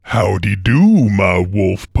Howdy do, my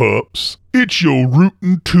wolf pups. It's your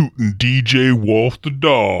rootin' tootin' DJ Wolf the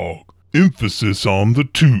dog. Emphasis on the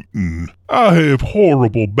tootin'. I have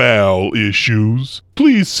horrible bowel issues.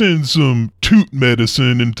 Please send some toot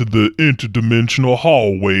medicine into the interdimensional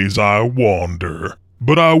hallways I wander.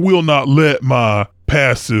 But I will not let my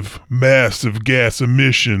passive, massive gas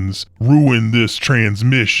emissions ruin this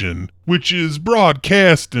transmission, which is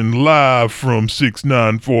broadcasting live from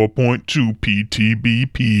 694.2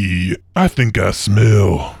 PTBP. I think I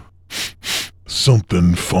smell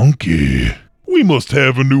something funky. We must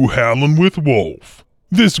have a new Howlin' with Wolf.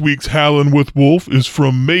 This week's Howlin' with Wolf is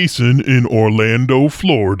from Mason in Orlando,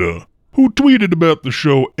 Florida, who tweeted about the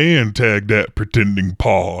show and tagged at Pretending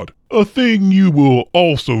Pod. A thing you will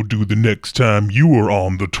also do the next time you are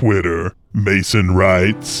on the Twitter. Mason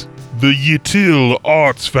writes, "The Yitil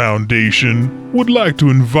Arts Foundation would like to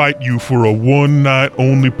invite you for a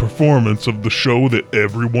one-night-only performance of the show that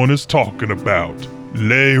everyone is talking about.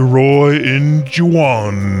 Leroy and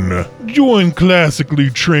Juan. Join classically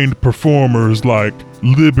trained performers like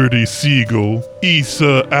Liberty Siegel,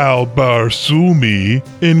 Issa Al-Barsumi,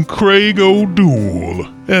 and Craig O'Doul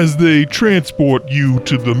as they transport you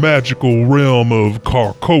to the magical realm of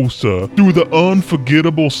Carcosa through the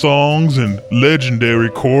unforgettable songs and legendary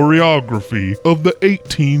choreography of the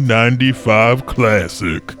 1895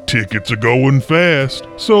 classic. Tickets are going fast,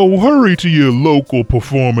 so hurry to your local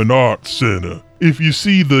performing arts center. If you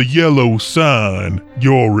see the yellow sign,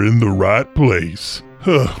 you're in the right place."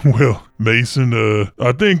 Well, Mason,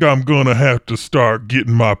 I think I'm gonna have to start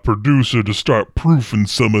getting my producer to start proofing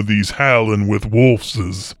some of these Howlin' with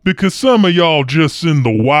Wolfses, because some of y'all just send the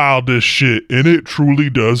wildest shit and it truly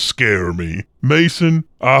does scare me. Mason,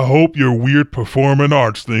 I hope your weird performing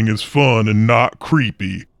arts thing is fun and not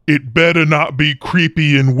creepy. It better not be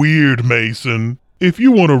creepy and weird, Mason. If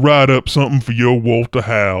you want to write up something for your wolf to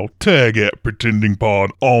howl, tag at Pretending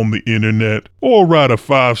Pod on the internet, or write a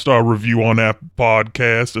 5-star review on Apple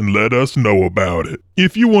Podcasts and let us know about it.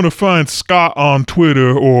 If you want to find Scott on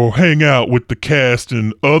Twitter or hang out with the cast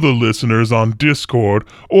and other listeners on Discord,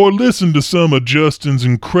 or listen to some of Justin's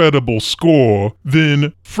incredible score,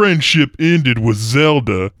 then Friendship Ended with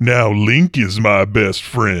Zelda, now Link is my best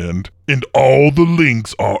friend, and all the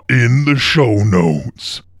links are in the show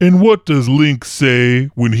notes. And what does Link say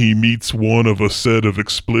when he meets one of a set of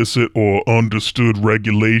explicit or understood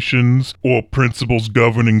regulations or principles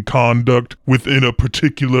governing conduct within a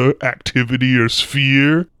particular activity or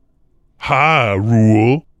sphere? Hi,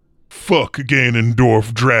 Rule. Fuck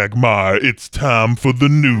Ganondorf Dragmire, it's time for the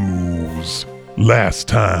news. Last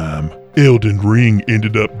time, Elden Ring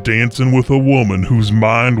ended up dancing with a woman whose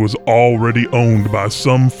mind was already owned by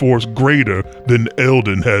some force greater than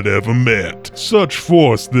Elden had ever met. Such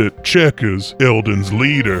force that Checkers, Elden's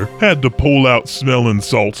leader, had to pull out smelling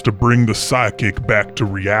salts to bring the psychic back to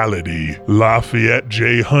reality. Lafayette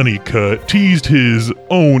J. Honeycutt teased his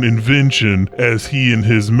own invention as he and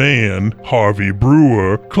his man, Harvey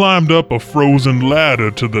Brewer, climbed up a frozen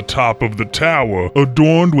ladder to the top of the tower,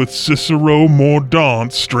 adorned with Cicero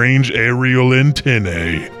Mordaunt's strange aerial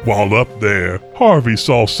antennae. While up there, Harvey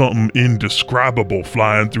saw something indescribable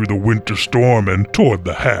flying through the winter storm and toward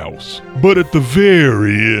the house. But at the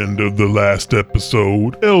very end of the last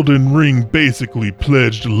episode, Elden Ring basically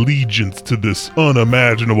pledged allegiance to this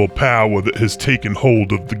unimaginable power that has taken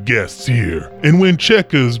hold of the guests here. And when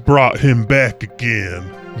Checkers brought him back again,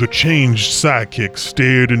 the changed psychic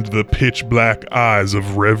stared into the pitch-black eyes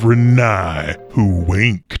of Reverend Nye, who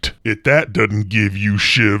winked. If that doesn't give you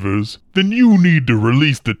shivers, then you need to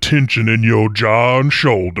release the tension in your jaw and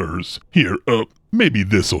shoulders. Here, maybe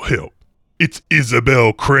this'll help. It's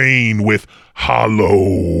Isabel Crane with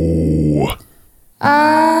Hollow.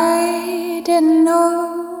 I didn't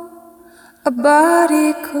know a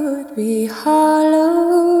body could be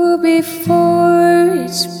hollow before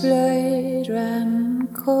its blood ran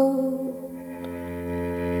cold.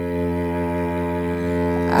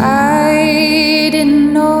 I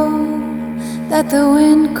didn't know that the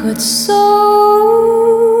wind could sow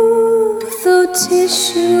through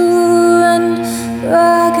tissue and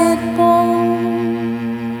rugged bone.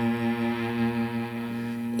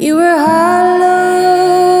 You were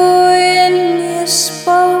hollow and you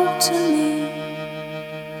spoke to me,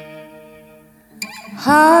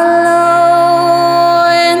 hollow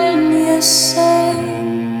and you sang.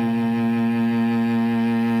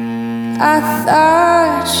 I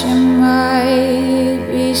thought you might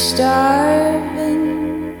be starving,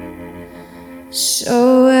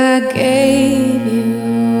 so I gave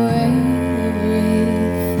you everything.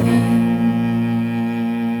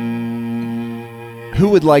 Who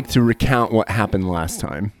would like to recount what happened last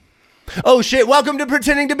time? Oh shit, welcome to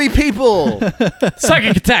Pretending to Be People.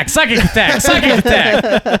 Psychic attack, psychic attack, psychic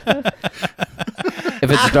attack. If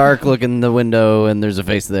it's dark, look in the window and there's a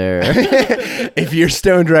face there. If you're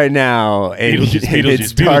stoned right now and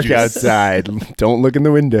it's dark outside, don't look in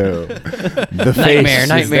the window. The face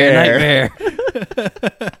Nightmare.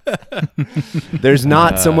 There's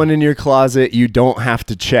not someone in your closet you don't have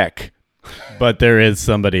to check. But there is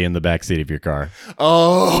somebody in the backseat of your car.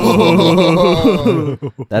 Oh.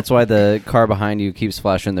 That's why the car behind you keeps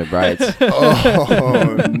flashing their brights.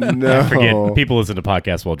 Oh, no. Forget, people listen to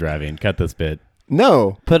podcasts while driving. Cut this bit.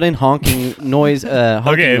 No. Put in honking noises.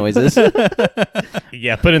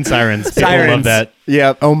 Yeah, put in sirens. People love that.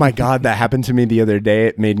 Yeah. Oh my God, that happened to me the other day.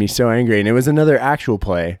 It made me so angry. And it was another actual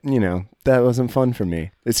play. You know, that wasn't fun for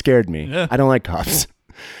me. It scared me. Yeah. I don't like cops.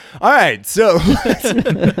 All right, so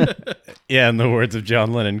Yeah, in the words of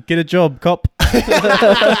John Lennon, get a job, cop.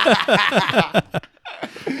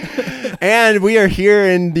 and we are here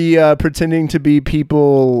in the Pretending to Be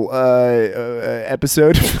People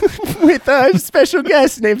episode with a special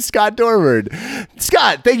guest named Scott Dorward.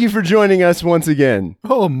 Scott, thank you for joining us once again.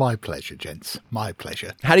 Oh, my pleasure, gents. My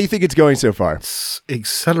pleasure. How do you think it's going so far? It's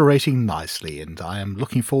accelerating nicely, and I am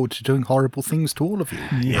looking forward to doing horrible things to all of you.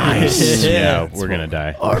 Nice. Yeah, we're going to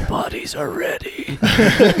die. Our bodies are ready.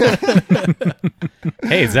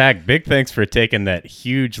 Hey, Zach, big thanks for taking that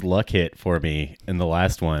huge luck hit for me in the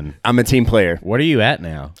last one. I'm a team player. What are you at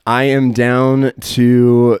now? I am down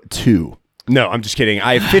to 2. No, I'm just kidding.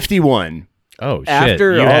 I have 51. Oh, shit.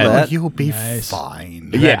 After you all had, that- You'll be Nice.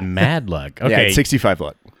 fine. you Yeah. had mad luck. Yeah, Okay. it's 65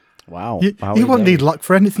 luck. Wow. You won't need luck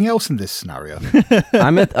for anything else in this scenario.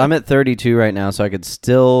 I'm at 32 right now, so I could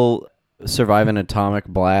still survive an atomic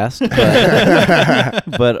blast, but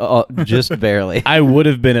just barely. I would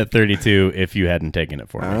have been at 32 if you hadn't taken it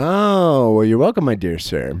for me. Oh, well, you're welcome, my dear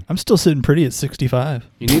sir. I'm still sitting pretty at 65.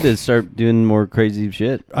 You need to start doing more crazy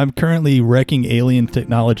shit. I'm currently wrecking alien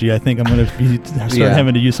technology. I think I'm going to start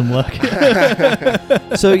having to use some luck.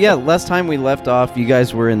 So yeah, last time we left off, you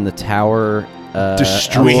guys were in the tower.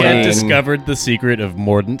 Destroying. We had Annoying. discovered the secret of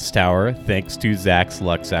Mordant's Tower thanks to Zach's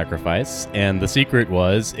luck sacrifice, and the secret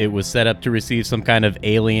was it was set up to receive some kind of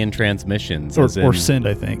alien transmissions. as in, or send,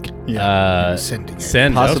 I think. Sending it.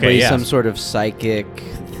 Send, Possibly okay, yeah. some sort of psychic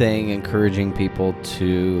thing encouraging people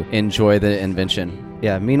to enjoy the invention.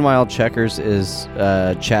 Yeah, meanwhile, Checkers is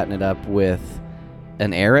chatting it up with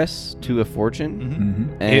an heiress to a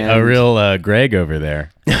fortune. And A real Greg over there.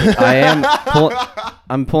 I am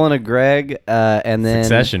I'm pulling a Greg, and then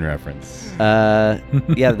Succession reference.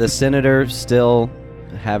 yeah, the senator still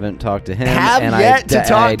haven't talked to him. Have and yet to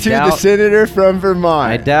talk to the senator from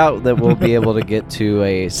Vermont. I doubt that we'll be able to get to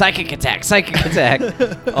a psychic attack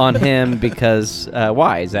on him because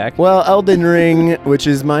why, Zach? Well, Elden Ring, which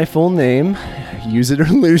is my full name, use it or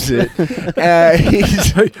lose it.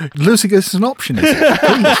 Losing is an option, is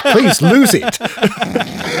it? Please lose it.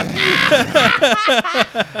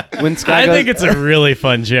 When Scott I goes, think it's a really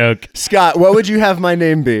fun joke. Scott, what would you have my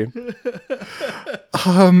name be?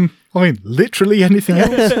 I mean, literally anything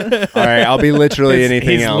else. All right, I'll be literally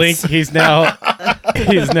anything he's else. Link, he's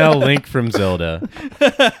now Link from Zelda.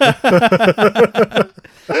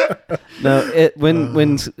 no, when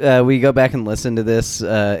we go back and listen to this,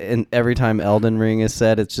 and every time Elden Ring is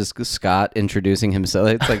said, it's just Scott introducing himself.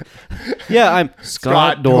 It's like, yeah, I'm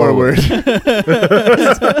Scott Dorward.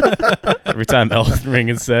 Every time Elden Ring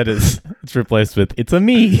is said, it's replaced with "It's a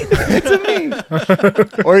me."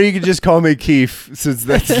 Or you could just call me Keith, since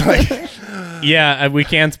that's like... Yeah, we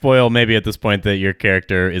can spoil maybe at this point that your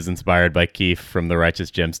character is inspired by Keith from the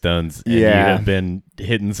Righteous Gemstones. And you have been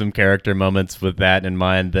hitting some character moments with that in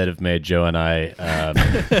mind that have made Joe and I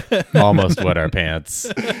almost wet our pants.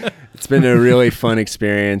 It's been a really fun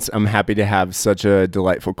experience. I'm happy to have such a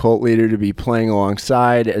delightful cult leader to be playing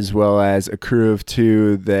alongside, as well as a crew of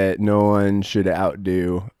 2 that no one should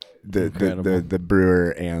outdo. The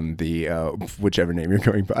brewer and the whichever name you're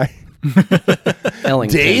going by.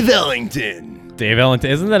 Ellington. Dave Ellington. Dave Ellington.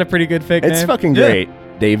 Isn't that a pretty good fake name? It's fucking great.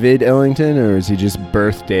 David Ellington, or is he just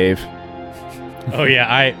Birth Dave? Oh, yeah,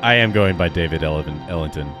 I am going by David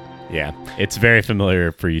Ellington. Yeah, it's very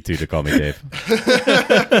familiar for you two to call me Dave.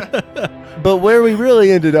 But where we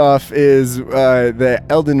really ended off is that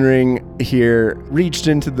Elden Ring here reached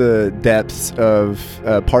into the depths of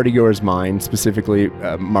partygoer's mind, specifically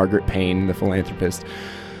Margaret Payne, the philanthropist.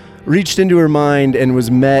 reached into her mind and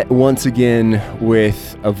was met once again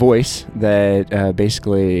with a voice that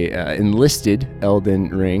basically enlisted Elden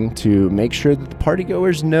Ring to make sure that the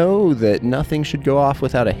partygoers know that nothing should go off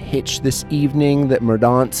without a hitch this evening, that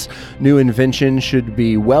Mordaunt's new invention should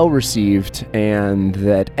be well received, and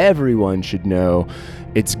that everyone should know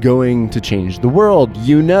it's going to change the world,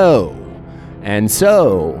 you know. And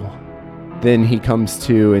so, then he comes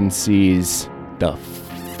to and sees the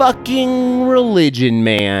fucking religion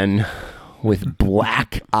man with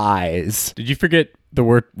black eyes. Did you forget the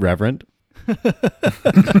word reverend?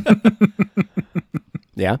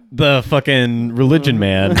 Yeah? The fucking religion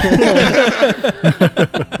man.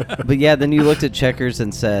 But yeah, then you looked at Checkers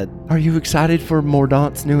and said, Are you excited for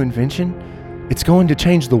Mordaunt's new invention? It's going to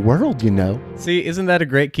change the world, you know. See, isn't that a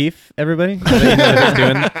great Keith, everybody? You know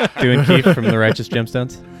that he's doing Keith from the Righteous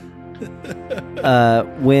Gemstones?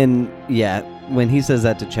 when he says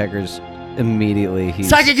that to Checkers, immediately he's...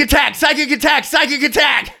 Psychic attack! Psychic attack! Psychic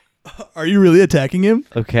attack! Are you really attacking him?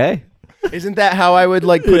 Okay. Isn't that how I would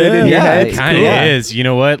like put it in your Yeah, head? it's Kind of cool. is. You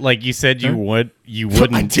know what? Like you said you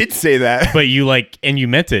wouldn't. I did say that. But you and you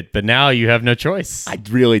meant it, but now you have no choice. I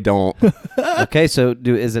really don't. Okay, so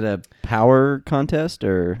is it a power contest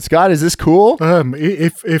or... Scott, is this cool?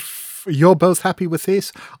 If you're both happy with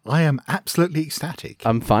this, I am absolutely ecstatic.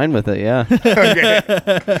 I'm fine with it, yeah.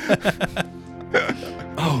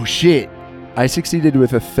 Oh, shit. I succeeded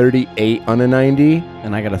with a 38 on a 90.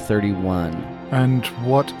 And I got a 31. And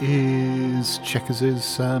what is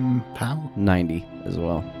Checkers' POW? 90 as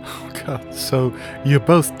well. Oh, God. So you're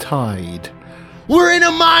both tied. We're in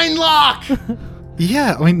a mind lock!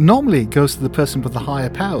 Yeah, I mean, normally it goes to the person with the higher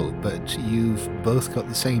POW, but you've both got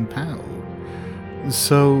the same POW.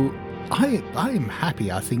 So I am happy,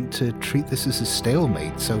 I think, to treat this as a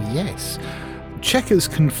stalemate. So yes, Checkers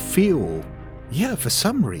can feel, for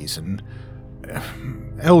some reason,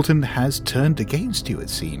 Eldon has turned against you, it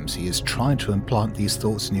seems. He is trying to implant these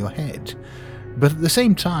thoughts in your head. But at the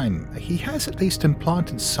same time, he has at least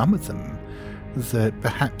implanted some of them that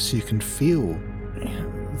perhaps you can feel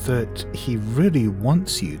that he really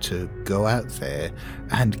wants you to go out there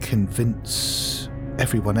and convince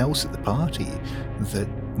everyone else at the party that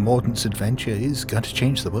Mordaunt's adventure is going to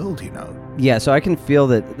change the world, you know. Yeah, so I can feel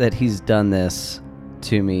that he's done this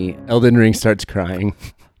to me. Elden Ring starts crying.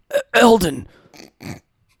 Eldon!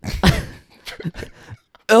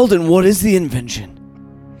 Eldon, what is the invention?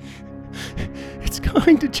 It's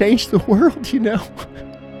going to change the world, you know.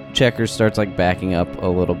 Checkers starts backing up a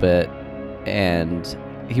little bit, and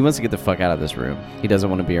he wants to get the fuck out of this room. He doesn't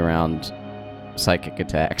want to be around psychic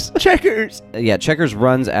attacks. Checkers! Yeah, Checkers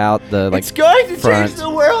runs out the it's going to front. change the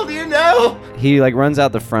world, you know. He runs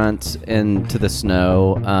out the front into the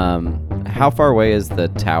snow. How far away is the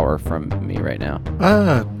tower from me right now?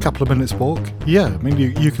 A couple of minutes walk. Yeah, I mean,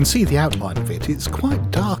 you can see the outline of it. It's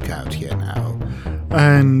quite dark out here now.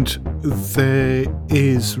 And there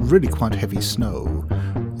is really quite heavy snow.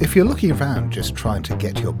 If you're looking around just trying to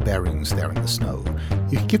get your bearings there in the snow,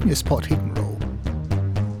 you can give me a spot hidden roll.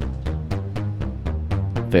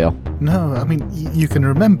 Fail. No, I mean, you can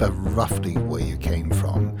remember roughly where you came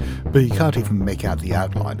from, but you can't even make out the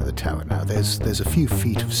outline of the tower now. There's a few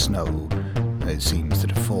feet of snow, it seems,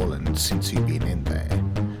 that have fallen since you've been in there.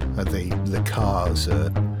 The cars are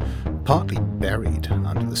partly buried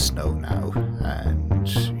under the snow now, and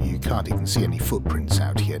you can't even see any footprints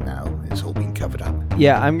out here now. It's all been covered up.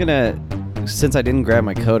 Yeah, I'm gonna... Since I didn't grab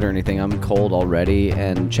my coat or anything, I'm cold already,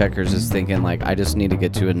 and Checkers is thinking, I just need to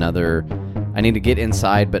get to another... I need to get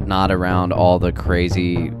inside, but not around all the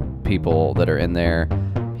crazy people that are in there.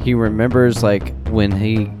 He remembers, when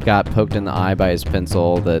he got poked in the eye by his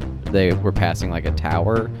pencil, that they were passing, a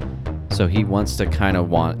tower. So he wants to kind of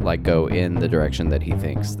go in the direction that he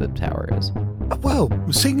thinks the tower is. Well,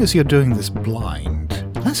 seeing as you're doing this blind,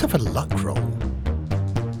 let's have a luck roll.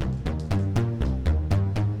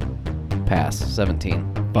 Pass.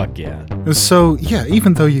 17. Fuck yeah. So, yeah,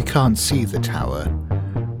 even though you can't see the tower,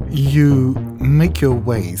 you make your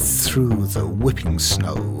way through the whipping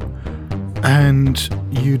snow, and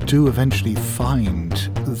you do eventually find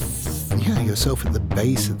yourself at the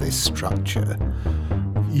base of this structure.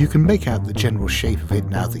 You can make out the general shape of it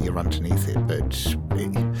now that you're underneath it, but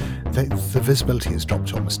the visibility has dropped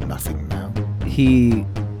to almost nothing now. He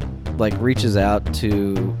reaches out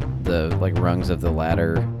to the rungs of the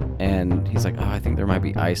ladder, and he's like, I think there might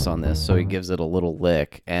be ice on this. So he gives it a little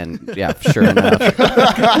lick, and yeah, sure enough. It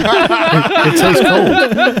tastes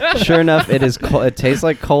cold. Sure enough, it is cold. It tastes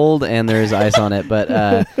like cold, and there is ice on it,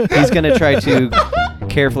 but he's going to try to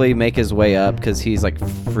carefully make his way up because he's like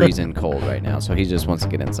freezing cold right now, so he just wants to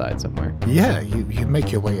get inside somewhere. Yeah, you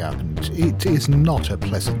make your way up, and it is not a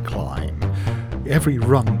pleasant climb. Every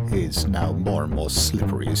rung is now more and more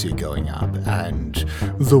slippery as you're going up, and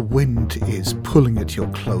the wind is pulling at your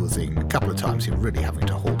clothing. A couple of times you're really having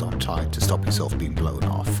to hold on tight to stop yourself being blown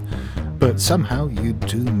off. But somehow you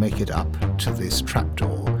do make it up to this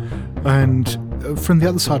trapdoor. And from the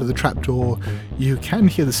other side of the trapdoor, you can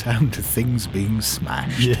hear the sound of things being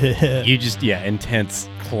smashed. Yeah. You just, intense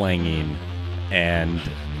clanging and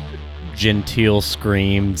genteel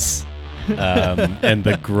screams and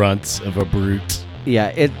the grunts of a brute. Yeah,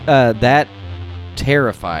 it that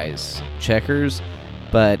terrifies Checkers,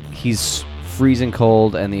 but he's freezing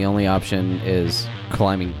cold, and the only option is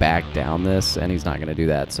climbing back down this, and he's not going to do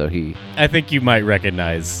that. So I think you might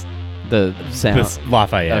recognize the sound. this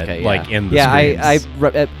Lafayette, Okay, like in the yeah.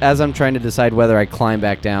 screams. As I'm trying to decide whether I climb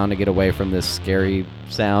back down to get away from this scary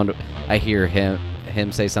sound, I hear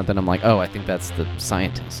him say something. I'm like, oh, I think that's the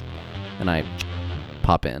scientist, and I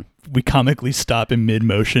pop in. We comically stop in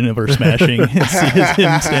mid-motion of our smashing and see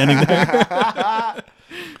him standing there.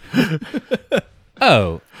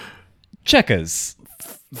 Oh, Checkers.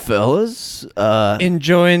 Fellas,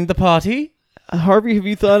 Enjoying the party? Harvey, have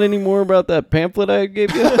you thought any more about that pamphlet I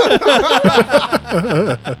gave you?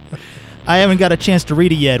 I haven't got a chance to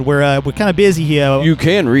read it yet. We're kind of busy here. You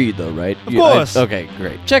can read, though, right? Of course. Okay,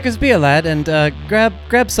 great. Checkers, be a lad and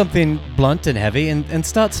grab something blunt and heavy and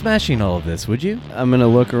start smashing all of this, would you? I'm going to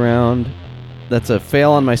look around. That's a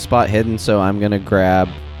fail on my spot hidden, so I'm going to grab...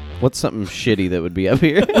 What's something shitty that would be up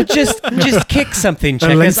here? Well, just kick something,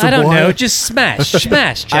 length Checkers. of I don't wire. know. Just smash,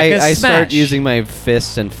 Checkers. I smash. start using my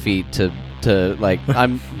fists and feet to like,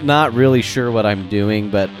 I'm not really sure what I'm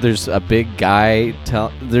doing, but there's a big guy,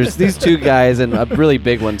 there's these two guys and a really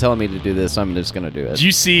big one telling me to do this, so I'm just going to do it.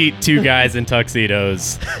 You see two guys in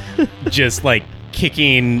tuxedos just like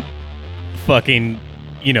kicking fucking,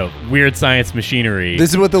 weird science machinery.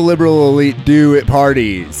 This is what the liberal elite do at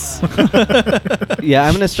parties. Yeah,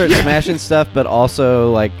 I'm going to start smashing stuff, but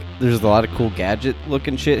also, like, there's a lot of cool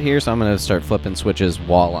gadget-looking shit here, so I'm going to start flipping switches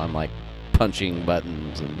while I'm, like, punching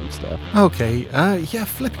buttons and stuff. Okay, yeah,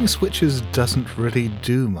 flipping switches doesn't really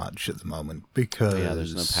do much at the moment because... Yeah,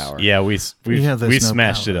 there's no power. Yeah, we there's no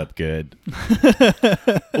smashed power. it up good.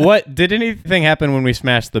 What did anything happen when we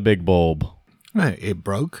smashed the big bulb? It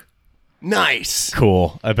broke. Nice.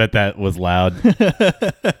 Cool. I bet that was loud.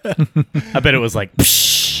 I bet it was like.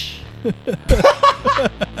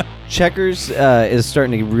 Checkers is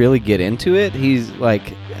starting to really get into it. He's like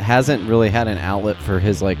hasn't really had an outlet for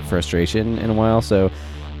his like frustration in a while, so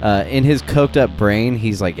in his coked up brain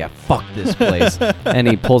he's like, yeah, fuck this place. And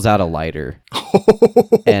he pulls out a lighter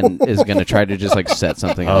and is gonna try to just like set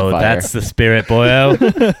something on fire. That's the spirit, boyo.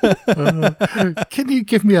 Can you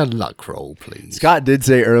give me a luck roll, please? Scott did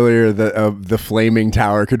say earlier that the flaming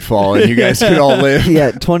tower could fall and you guys could all live.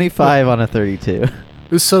 Yeah, 25 on a 32.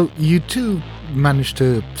 So you do manage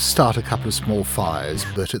to start a couple of small fires,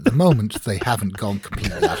 but at the moment they haven't gone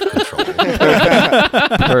completely out of control.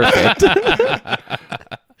 Perfect.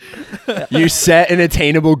 You set an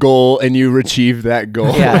attainable goal and you achieve that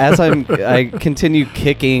goal. Yeah, as I continue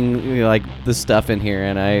kicking like the stuff in here,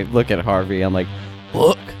 and I look at Harvey, I'm like,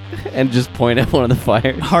 look, and just point at one of the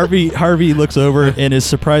fires. Harvey looks over and is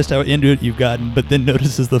surprised how into it you've gotten, but then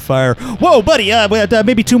notices the fire. Whoa, buddy!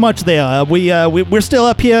 Maybe too much there. We're still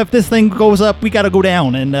up here. If this thing goes up, we gotta go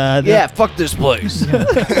down. And yeah, fuck this place.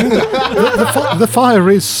 The fire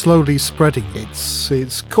is slowly spreading.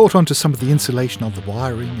 It's caught onto some of the insulation on the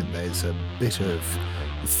wiring, and there's a bit of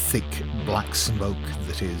thick black smoke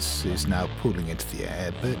that is now pooling into the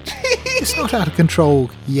air, but it's not out of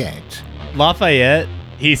control yet. Lafayette,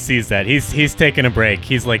 he sees that. He's taking a break.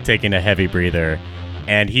 He's like taking a heavy breather,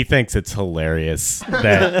 and he thinks it's hilarious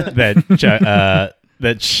that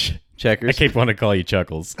Checkers. I keep wanting to call you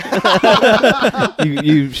Chuckles.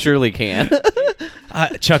 You surely can.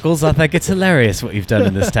 Chuckles, I think it's hilarious what you've done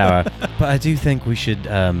in this tower, but I do think we should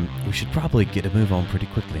probably get a move on pretty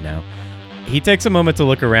quickly now. He takes a moment to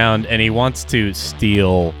look around, and he wants to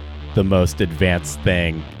steal the most advanced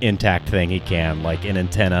thing, intact thing he can, like an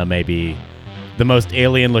antenna, maybe the most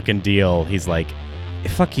alien-looking deal. He's like,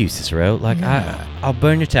 fuck you, Cicero. Like, yeah. I'll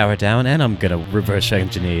burn your tower down, and I'm gonna reverse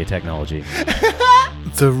engineer your technology.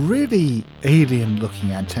 The really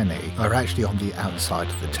alien-looking antennae are actually on the outside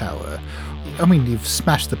of the tower. I mean, you've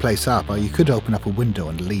smashed the place up, or you could open up a window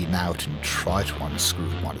and lean out and try to unscrew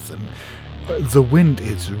one of them. The wind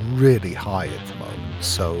is really high at the moment,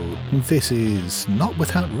 so this is not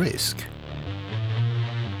without risk.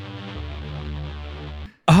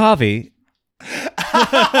 Harvey,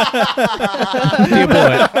 Dear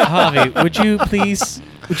boy, Harvey, would you please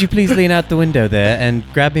lean out the window there and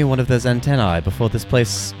grab me one of those antennae before this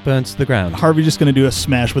place burns to the ground? Harvey's just going to do a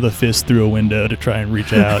smash with a fist through a window to try and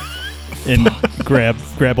reach out and grab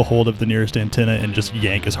a hold of the nearest antenna and just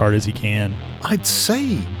yank as hard as he can. I'd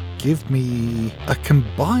say give me a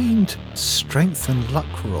combined strength and luck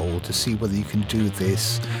roll to see whether you can do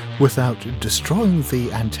this without destroying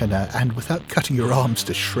the antenna and without cutting your arms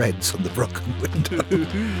to shreds on the broken window.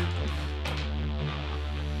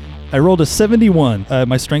 I rolled a 71.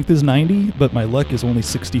 My strength is 90, but my luck is only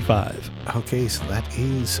 65. Okay, so that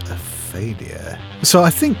is a failure. So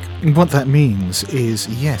I think what that means is,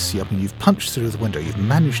 yes, I mean, you've punched through the window, you've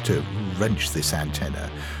managed to wrench this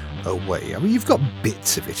antenna away. I mean, you've got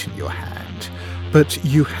bits of it in your hand, but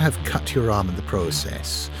you have cut your arm in the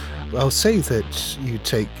process. I'll say that you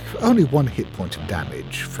take only 1 hit point of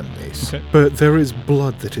damage from this, but there is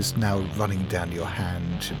blood that is now running down your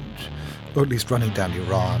hand, or at least running down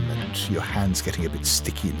your arm, and your hand's getting a bit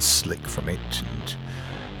sticky and slick from it, and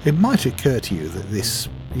it might occur to you that this,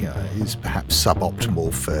 is perhaps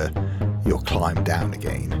suboptimal for your climb down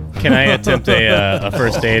again. Can I attempt a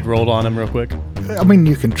first aid roll on him real quick? I mean,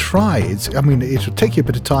 you can try. It'll take you a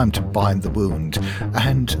bit of time to bind the wound,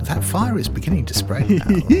 and that fire is beginning to spread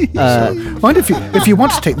now. Mind if you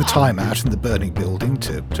want to take the time out in the burning building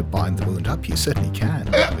to bind the wound up, you certainly can.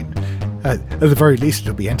 I mean, at the very least,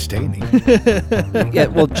 it'll be entertaining. Yeah,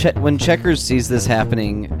 well, when Checkers sees this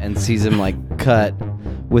happening and sees him cut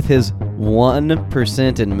with his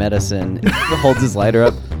 1% in medicine, he holds his lighter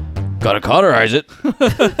up. Gotta cauterize it.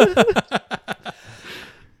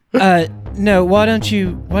 No, why don't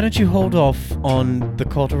you hold off on the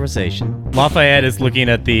cauterization? Lafayette is looking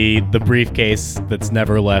at the briefcase that's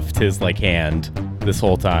never left his hand this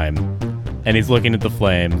whole time, and he's looking at the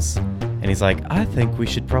flames, and he's like, I think we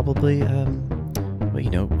should probably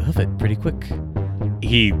hoof it pretty quick.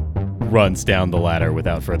 He runs down the ladder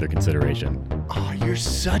without further consideration. Oh, you're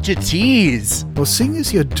such a tease. Well, seeing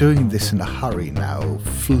as you're doing this in a hurry now,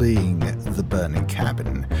 fleeing the burning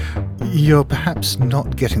cabin, you're perhaps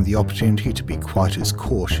not getting the opportunity to be quite as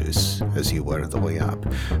cautious as you were on the way up.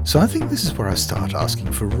 So I think this is where I start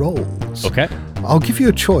asking for rolls. Okay. I'll give you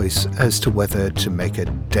a choice as to whether to make a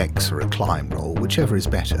dex or a climb roll, whichever is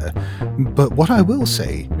better. But what I will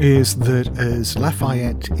say is that as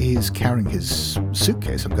Lafayette is carrying his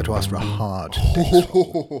suitcase, I'm going to ask for a hard dex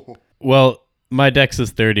roll. Well, my dex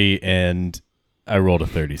is 30, and I rolled a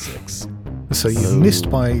 36. So you've missed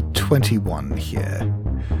by 21 here.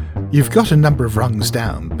 You've got a number of rungs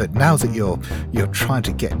down, but now that you're trying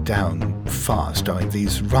to get down fast,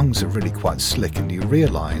 these rungs are really quite slick, and you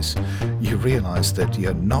realise that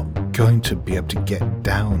you're not going to be able to get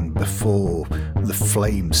down before the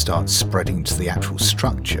flame starts spreading to the actual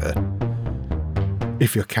structure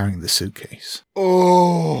if you're carrying the suitcase.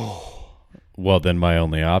 Oh. Well, then my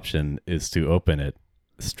only option is to open it,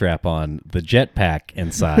 strap on the jetpack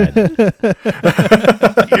inside.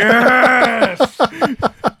 Yes!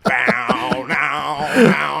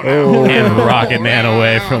 And Rocket Man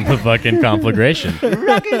away from the fucking conflagration.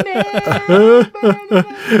 Rocket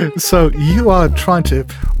Man! So you are trying to,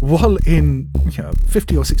 while in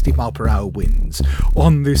 50 or 60 mile per hour winds,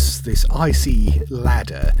 on this icy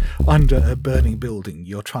ladder under a burning building,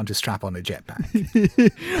 you're trying to strap on a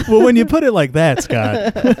jetpack. Well, when you put it like that,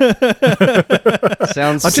 Scott.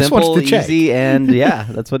 Sounds I just simple, wanted to check. easy, and yeah,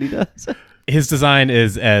 that's what he does. His design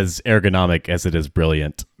is as ergonomic as it is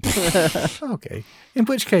brilliant. Okay. In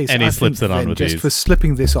which case, And he I slips think it on then with just ease. for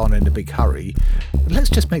slipping this on in a big hurry, let's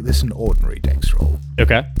just make this an ordinary dex roll.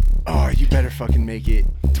 Okay. Oh, you better fucking make it.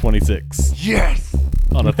 26 Yes!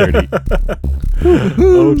 on a 30.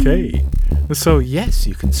 Okay. So yes,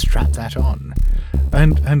 you can strap that on.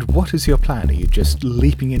 And what is your plan? Are you just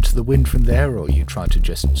leaping into the wind from there, or are you trying to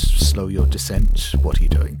just slow your descent? What are you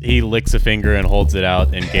doing? He licks a finger and holds it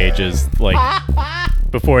out and gauges,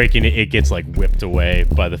 before it gets, whipped away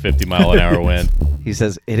by the 50-mile-an-hour wind. He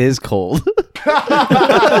says, it is cold.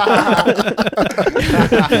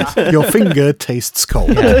 Your finger tastes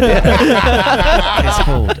cold. It's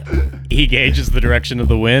cold. He gauges the direction of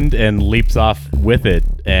the wind and leaps off with it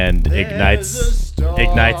and ignites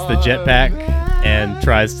the jetpack and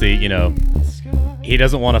tries to, he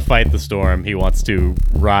doesn't want to fight the storm. He wants to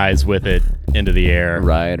rise with it into the air.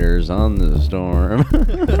 Riders on the storm.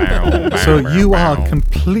 So you are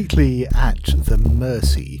completely at the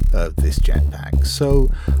mercy of this jetpack. So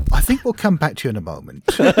I think we'll come back to you in a moment.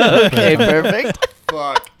 Okay, perfect.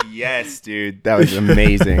 Fuck yes, dude. That was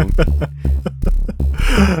amazing.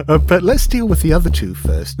 But let's deal with the other two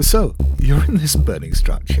first. So, you're in this burning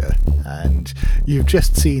structure, and you've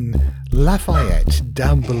just seen Lafayette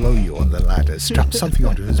down below you on the ladder, strap something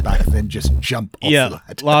onto his back, and then just jump off the Yeah,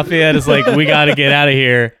 ladder. Lafayette is like, we got to get out of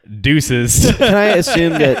here. Deuces. Can I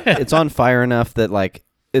assume that it's on fire enough that like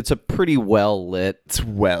it's a pretty well lit? It's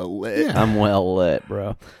well lit. Yeah. I'm well lit,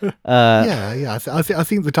 bro. Yeah. I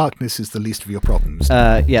think the darkness is the least of your problems.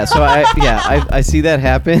 Yeah. So I see that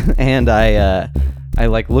happen, and I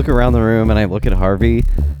like look around the room and I look at Harvey.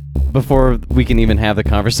 Before we can even have the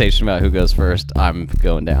conversation about who goes first, I'm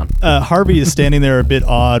going down. Harvey is standing there a bit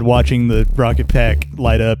odd, watching the rocket pack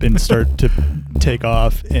light up and start to take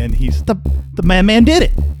off, and he's the man did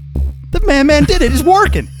it. The man did it. It's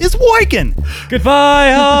working. It's working.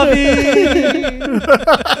 Goodbye, Harvey.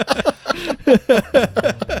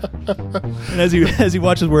 And as he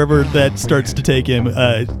watches wherever that starts to take him,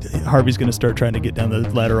 Harvey's going to start trying to get down the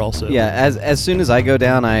ladder also. Yeah. As soon as I go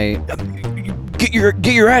down, I get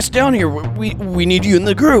your ass down here. We need you in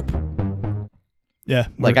the group. Yeah.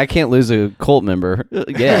 Like I can't lose a cult member.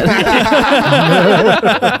 Yeah.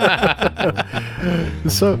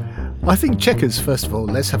 So, I think Checkers, first of all,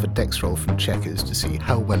 let's have a dex roll from Checkers to see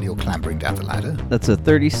how well you're clambering down the ladder. That's a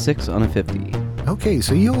 36 on a 50. Okay,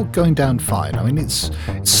 so you're going down fine. I mean, it's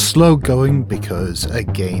slow going because,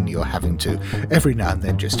 again, you're having to every now and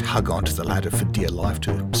then just hug onto the ladder for dear life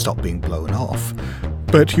to stop being blown off.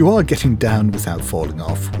 But you are getting down without falling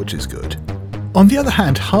off, which is good. On the other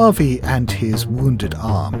hand, Harvey and his wounded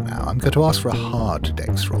arm now, I'm going to ask for a hard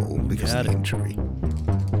dex roll because of the injury.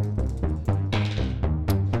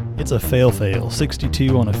 It's a fail,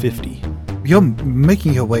 62 on a 50. You're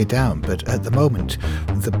making your way down, but at the moment,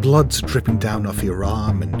 the blood's dripping down off your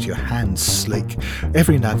arm and your hand's slick.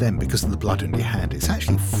 Every now and then, because of the blood in your hand, it's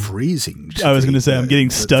actually freezing. I was going to say, I'm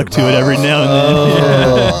getting stuck to it every now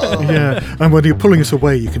and then. Yeah, and when you're pulling it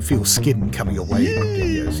away, you can feel skin coming away.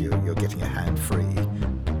 Yes, you're getting your hand free.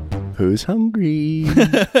 Who's hungry?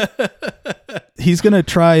 He's going to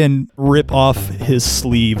try and rip off his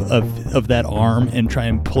sleeve of that arm and try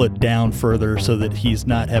and pull it down further so that he's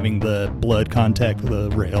not having the blood contact with the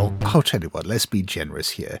rail. I'll tell you what, let's be generous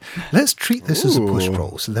here. Let's treat this as a push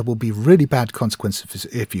roll, so there will be really bad consequences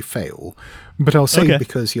if you fail. But I'll say,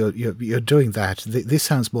 because you're doing that, this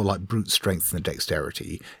sounds more like brute strength than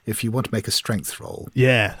dexterity. If you want to make a strength roll.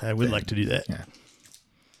 Yeah, I would like to do that. Yeah.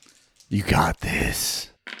 You got this.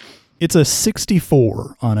 It's a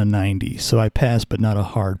 64 on a 90, so I pass, but not a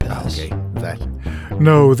hard pass. Okay,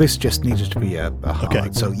 No, this just needed to be a hard. Okay.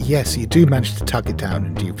 So yes, you do manage to tug it down,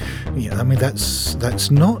 and I mean that's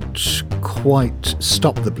not quite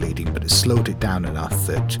stopped the bleeding, but it slowed it down enough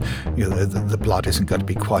that the blood isn't going to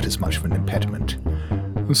be quite as much of an impediment.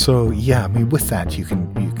 So yeah, I mean with that you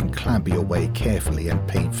can clamber your way carefully and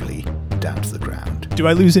painfully down to the ground. Do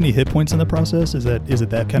I lose any hit points in the process? Is it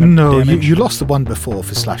that kind of No, damage? you lost the one before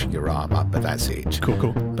for slashing your arm up, but that's it.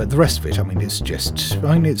 Cool. But the rest of it,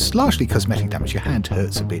 it's largely cosmetic damage. Your hand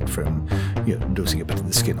hurts a bit from losing a bit of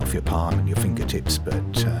the skin off your palm and your fingertips,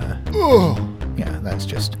 but yeah, that's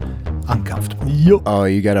just uncomfortable. Yup. Oh,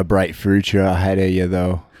 you got a bright future ahead of you,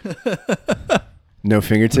 though. No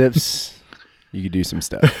fingertips. You could do some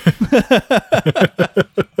stuff.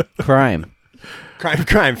 Crime.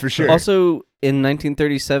 Crime for sure. Also, in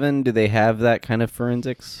 1937, do they have that kind of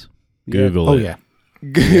forensics? Google Oh it. yeah.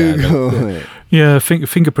 Google it. Yeah,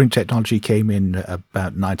 fingerprint technology came in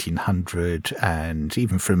about 1900, and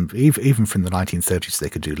even from the 1930s, they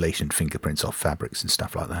could do latent fingerprints off fabrics and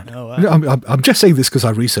stuff like that. Oh, wow. I'm just saying this because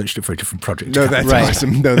I researched it for a different project. No, that's Right.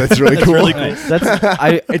 awesome. No, that's really cool. It's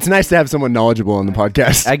It's nice to have someone knowledgeable on the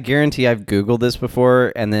podcast. I guarantee I've Googled this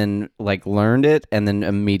before and then learned it and then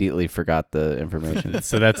immediately forgot the information.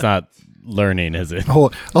 So that's not learning, is it?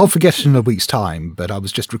 Oh, I'll forget it in a week's time, but I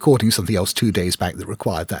was just recording something else 2 days back that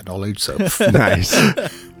required that knowledge, so... Nice.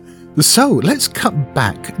 So, let's cut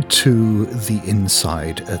back to the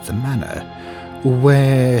inside of the manor,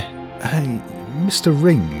 where Mr.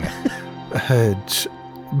 Ring had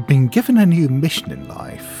been given a new mission in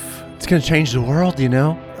life. It's going to change the world, you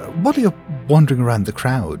know? While you're wandering around the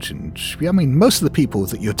crowd, and I mean, most of the people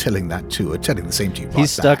that you're telling that to are telling the same to you.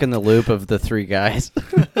 He's stuck in the loop of the three guys.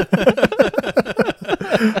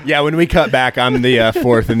 Yeah, when we cut back, I'm the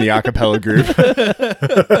fourth in the acapella group.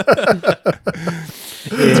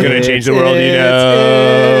 It's going to change the world, you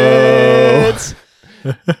know. It's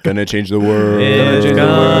Gonna change the world. It's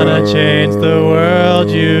gonna change the world,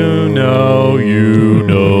 you know.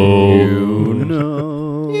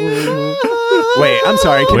 Wait, I'm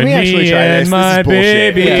sorry. Can When we actually me try this? and my This is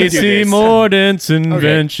bullshit. baby We can do see this. Mordant's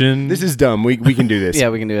invention. This is dumb. We can do this. Yeah,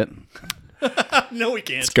 we can do it. No, we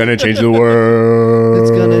can't. It's gonna change the world.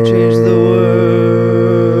 It's gonna change the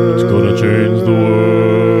world. It's gonna change the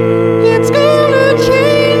world. It's gonna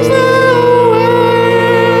change the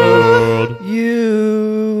world.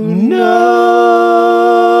 You know.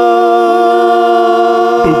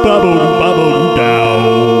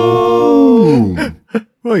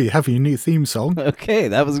 Well, you have your new theme song. Okay,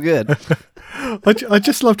 that was good. I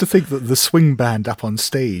just love to think that the swing band up on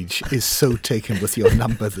stage is so taken with your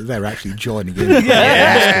number that they're actually joining in.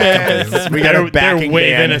 Yes. We got a They're backing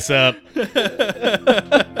waving band. us up.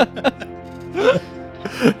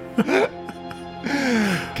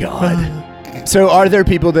 God. So are there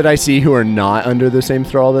people that I see who are not under the same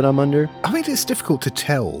thrall that I'm under? I mean, it's difficult to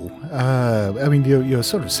tell. I mean, you're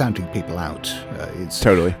sort of sounding people out. It's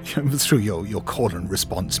Totally. through your call and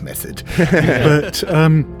response method. But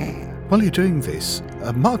while you're doing this,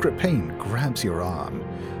 Margaret Payne grabs your arm.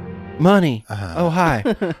 Money. Oh, hi.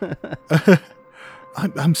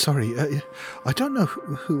 I'm sorry. I don't know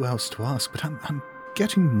who else to ask, but I'm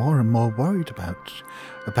getting more and more worried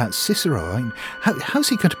about Cicero. I mean, how's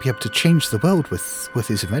he going to be able to change the world with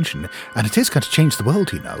his invention? And it is going to change the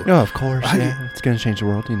world, you know. Oh, of course. Yeah, it's going to change the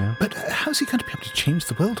world, you know. But how's he going to be able to change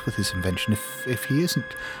the world with his invention if he isn't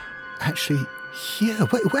actually here?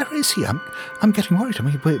 Where is he? I'm getting worried. I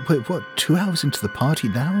mean, we're what, 2 hours into the party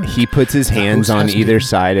now? And He puts his the hands host on hasn't either even-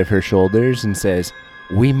 side of her shoulders and says,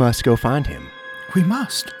 "We must go find him. We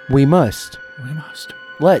must. We must. We must.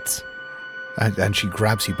 Let's." And she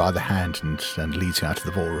grabs you by the hand and leads you out of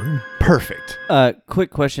the ballroom. Perfect.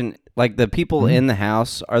 Quick question. Like, the people in the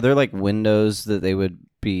house, are there, like, windows that they would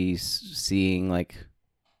be seeing, like,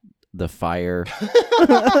 the fire?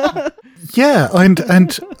 Yeah, and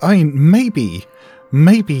I mean,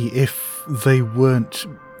 maybe if they weren't,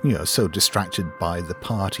 so distracted by the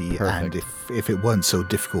party, Perfect. and if it weren't so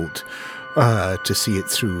difficult to see it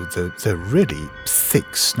through the really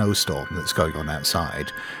thick snowstorm that's going on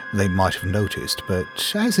outside, they might have noticed.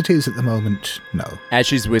 But as it is at the moment, no. As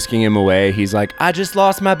she's whisking him away, he's like, "I just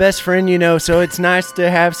lost my best friend, so it's nice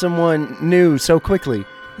to have someone new so quickly."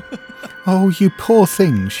 Oh, you poor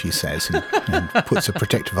thing, she says, and puts a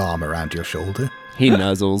protective arm around your shoulder. He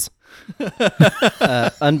nuzzles.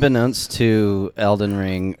 Unbeknownst to Elden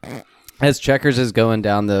Ring, as Checkers is going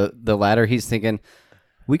down the ladder, he's thinking,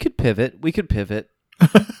 we could pivot.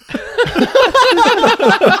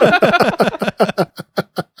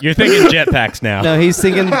 You're thinking jetpacks now. No, he's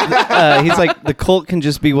thinking, he's like, the Colt can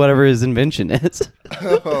just be whatever his invention is.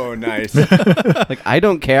 Oh, nice. Like, I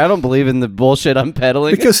don't care. I don't believe in the bullshit I'm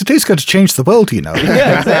peddling. Because it is going to change the world, you know.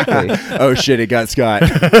 Yeah, exactly. Oh, shit, it got Scott.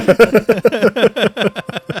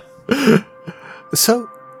 So,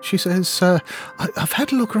 she says, I've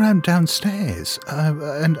had a look around downstairs,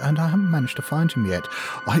 and I haven't managed to find him yet.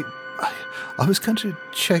 I was going to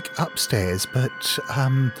check upstairs, but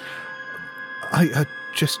I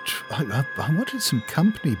wanted some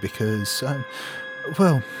company because,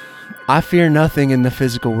 well, I fear nothing in the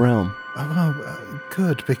physical realm.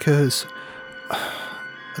 good, because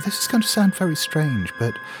this is going to sound very strange,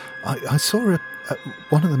 but I saw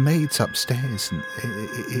one of the maids upstairs, and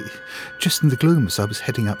just in the gloom as I was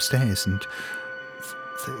heading upstairs, and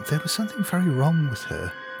there was something very wrong with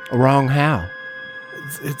her. Wrong how?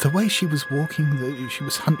 The way she was walking, she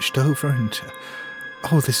was hunched over, and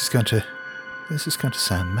this is going to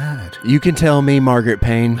sound mad. You can tell me, Margaret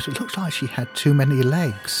Payne. But it looked like she had too many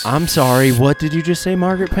legs. I'm sorry, what did you just say,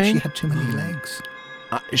 Margaret She Payne? had too many legs.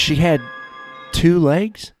 She had 2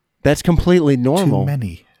 legs? That's completely normal. Too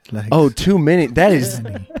many legs. Oh, 2 many. That is. Too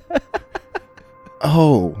many.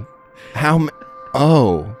 Oh.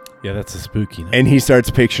 Oh. Yeah, that's a spooky number. And he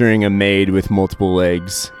starts picturing a maid with multiple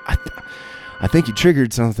legs. I think you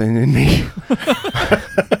triggered something in me.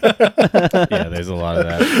 Yeah, there's a lot of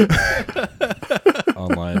that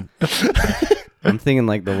online. I'm thinking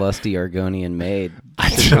like the lusty Argonian maid. I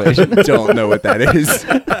don't know what that is.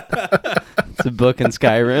 It's a book in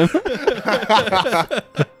Skyrim.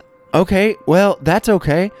 Okay, well, that's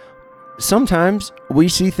okay. Sometimes we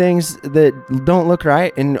see things that don't look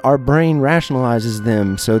right and our brain rationalizes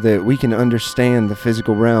them so that we can understand the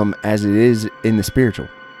physical realm as it is in the spiritual.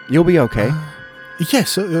 You'll be okay.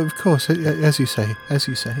 Yes, of course, as you say.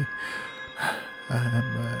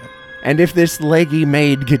 And if this leggy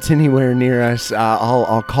maid gets anywhere near us,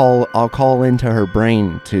 I'll call into her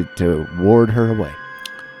brain to ward her away.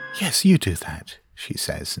 Yes, you do that, she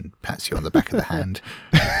says, and pats you on the back of the hand.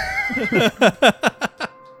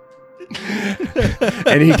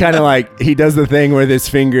 And he kind of he does the thing with his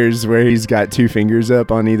fingers where he's got 2 fingers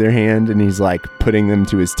up on either hand and he's like putting them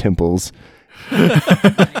to his temples.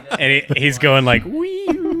 And he's going like, wee.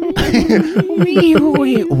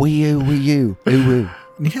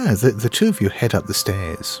 Yeah, the two of you head up the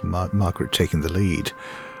stairs, Margaret taking the lead.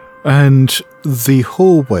 And the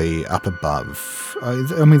hallway up above,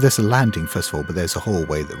 I mean, there's a landing, first of all, but there's a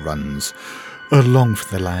hallway that runs along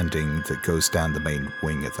from the landing that goes down the main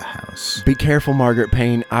wing of the house. Be careful, Margaret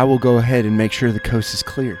Payne. I will go ahead and make sure the coast is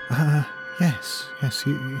clear. Yes,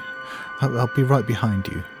 I'll be right behind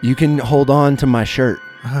you. You can hold on to my shirt.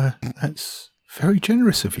 That's very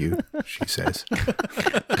generous of you, she says.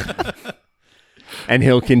 And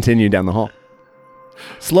he'll continue down the hall.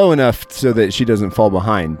 Slow enough so that she doesn't fall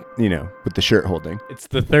behind, with the shirt holding. It's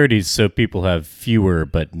the 30s, so people have fewer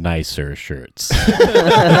but nicer shirts.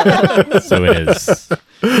 So it is.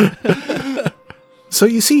 So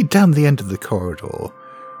you see down the end of the corridor,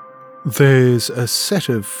 there's a set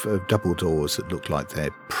of double doors that look like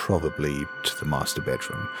they're probably to the master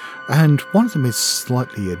bedroom. And one of them is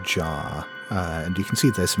slightly ajar, and you can see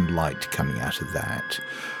there's some light coming out of that.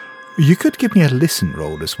 You could give me a listen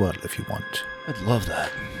roll as well if you want. I'd love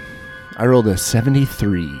that. I rolled a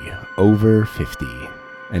 73 over 50,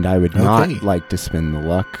 and I would not like to spend the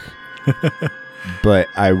luck, but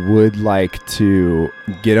I would like to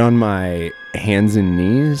get on my hands and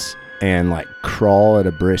knees and crawl at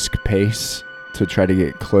a brisk pace to try to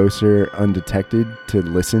get closer undetected to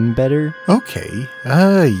listen better. Okay.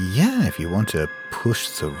 Yeah, if you want to push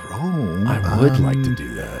the roll. I would like to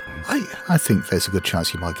do that. I think there's a good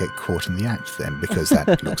chance you might get caught in the act then, because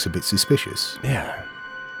that looks a bit suspicious. Yeah.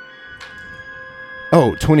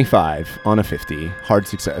 Oh, 25 on a 50. Hard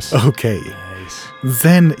success. Okay. Nice.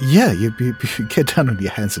 Then, yeah, you get down on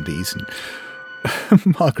your hands and knees, and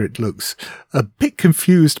Margaret looks a bit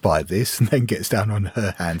confused by this and then gets down on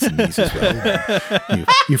her hands and knees as well.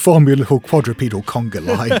 You form your little quadrupedal conga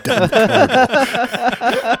line down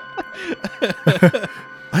the corridor.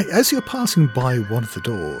 As you're passing by one of the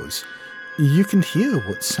doors, you can hear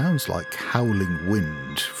what sounds like howling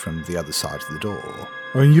wind from the other side of the door.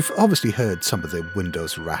 I mean, you've obviously heard some of the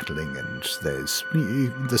windows rattling and there's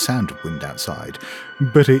the sound of wind outside,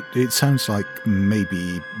 but it sounds like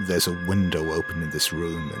maybe there's a window open in this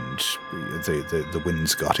room and the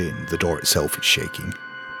wind's got in. The door itself is shaking.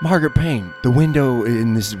 Margaret Payne, the window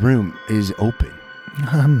in this room is open.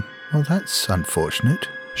 Well, that's unfortunate.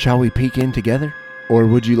 Shall we peek in together? Or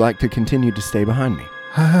would you like to continue to stay behind me?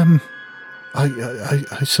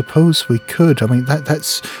 I suppose we could. I mean,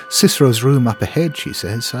 that's Cicero's room up ahead, she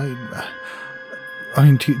says. I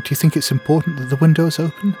mean, do you think it's important that the window's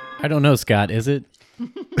open? I don't know, Scott. Is it?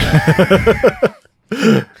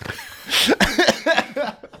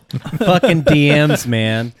 Fucking DMs,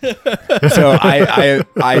 man. So I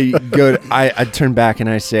turn back and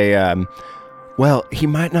I say, well, he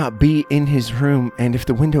might not be in his room, and if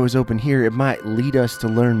the window is open here, it might lead us to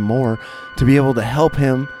learn more, to be able to help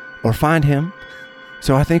him or find him.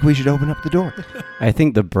 So I think we should open up the door. I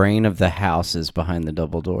think the brain of the house is behind the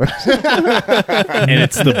double doors. And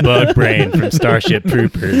it's the bug brain from Starship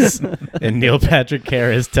Troopers. And Neil Patrick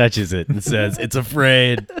Harris touches it and says, "It's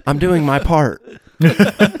afraid." I'm doing my part.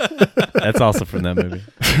 That's also from that movie.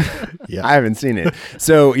 Yeah. I haven't seen it.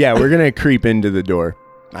 So, yeah, we're going to creep into the door.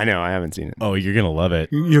 I know, I haven't seen it. Oh, you're going to love it.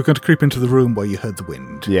 You're going to creep into the room where you heard the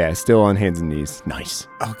wind. Yeah, still on hands and knees. Nice.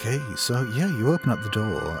 Okay, so yeah, you open up the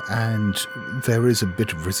door and there is a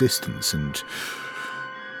bit of resistance, and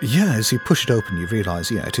yeah, as you push it open, you realise,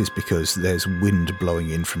 yeah, it is because there's wind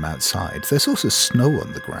blowing in from outside. There's also snow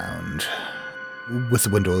on the ground. With the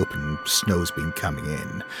window open, snow's been coming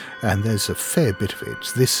in, and there's a fair bit of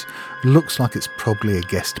it. This looks like it's probably a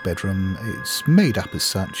guest bedroom. It's made up as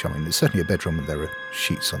such. I mean, it's certainly a bedroom and there are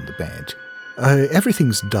sheets on the bed.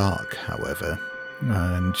 Everything's dark, however,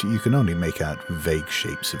 and you can only make out vague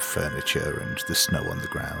shapes of furniture and the snow on the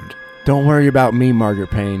ground. Don't worry about me,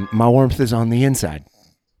 Margaret Payne. My warmth is on the inside.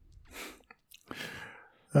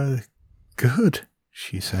 Good,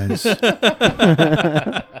 she says.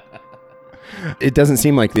 It doesn't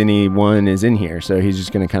seem like anyone is in here, so he's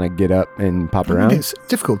just going to kind of get up and pop around. It's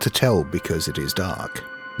difficult to tell because it is dark.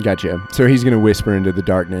 Gotcha. So he's going to whisper into the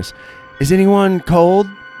darkness, "Is anyone cold?"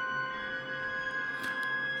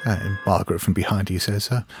 And Margaret from behind you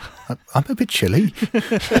says, "I'm a bit chilly."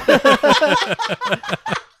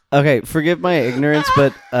 Okay, forgive my ignorance,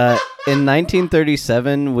 but in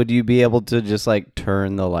 1937, would you be able to just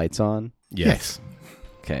turn the lights on? Yes.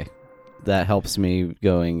 Okay. That helps me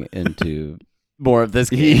going into more of this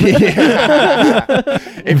game.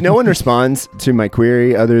 If no one responds to my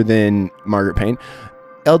query other than Margaret Payne,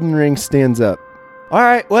 Elden Ring stands up. All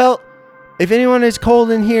right, well, if anyone is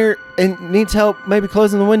cold in here and needs help maybe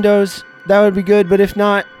closing the windows, that would be good. But if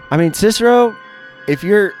not, I mean, Cicero, if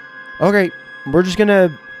you're... Okay, we're just going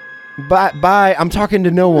to Bye. I'm talking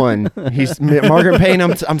to no one. He's Margaret Payne.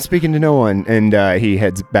 I'm speaking to no one. And he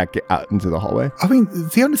heads back out into the hallway. I mean,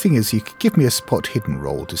 the only thing is you could give me a spot hidden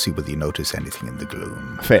roll to see whether you notice anything in the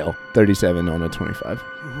gloom. Fail. 37 on a 25.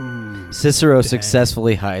 Cicero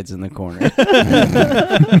successfully hides in the corner.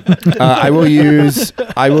 I will use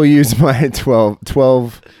my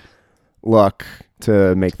 12 luck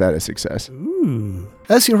to make that a success.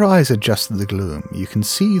 As your eyes adjust to the gloom, you can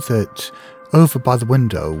see that over by the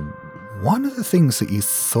window, one of the things that you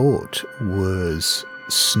thought was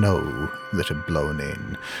snow that had blown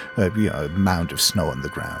in, a mound of snow on the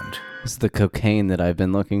ground. It's the cocaine that I've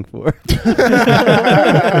been looking for.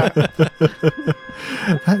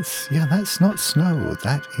 That's not snow.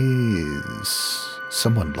 That is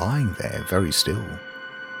someone lying there, very still.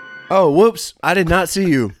 Oh, whoops. I did not see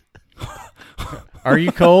you. Are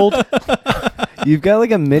you cold? You've got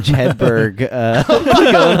like a Mitch Hedberg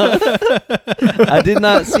going on. I did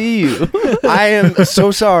not see you. I am so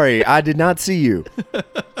sorry. I did not see you.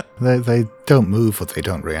 They don't move or they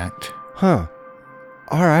don't react. Huh.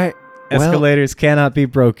 All right. Escalators cannot be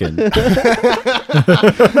broken.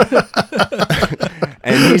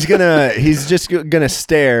 And he's just gonna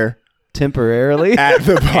stare Temporarily. at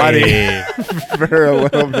the body for a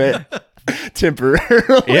little bit.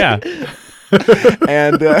 Temporarily. Yeah.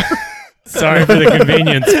 And Sorry for the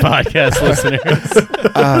convenience, podcast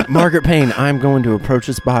listeners. Margaret Payne, I'm going to approach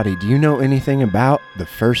this body. Do you know anything about the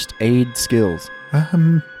first aid skills?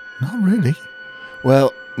 Not really.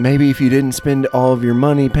 Well, maybe if you didn't spend all of your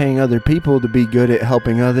money paying other people to be good at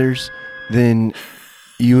helping others, then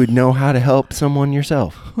you would know how to help someone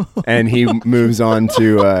yourself. And he moves on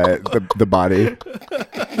to the body.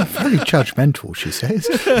 Very judgmental, she says.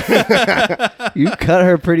 You cut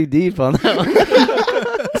her pretty deep on that one.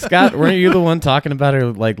 Scott, weren't you the one talking about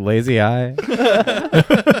her like lazy eye?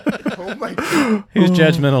 Oh my God. Who's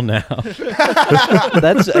judgmental now?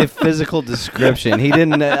 That's a physical description. He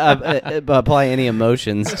didn't apply any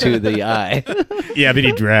emotions to the eye. Yeah, but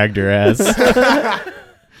he dragged her ass.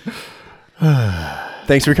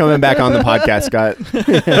 Thanks for coming back on the podcast, Scott.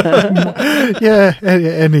 Yeah,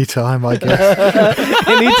 anytime, I guess.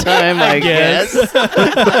 Anytime, I guess.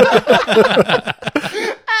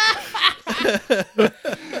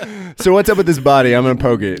 So what's up with this body? I'm going to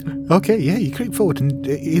poke it. Okay, yeah, you creep forward, and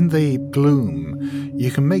in the gloom, you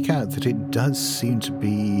can make out that it does seem to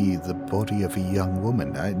be the body of a young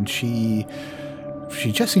woman, and she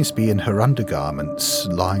just seems to be in her undergarments,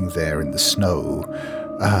 lying there in the snow.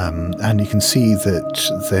 And you can see that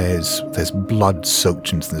there's blood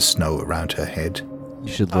soaked into the snow around her head.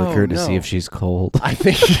 You should lick her to see if she's cold. I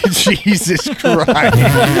think, Jesus Christ.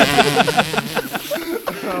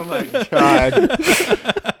 Oh my God.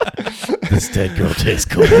 This dead girl tastes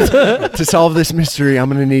cold. To solve this mystery, I'm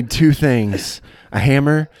going to need two things. A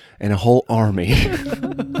hammer and a whole army.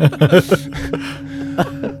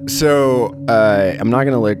 So, I'm not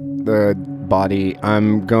going to lick the body.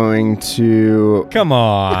 I'm going to... Come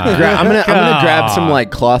on. I'm gonna grab some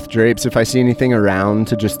like cloth drapes if I see anything around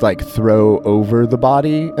to just like throw over the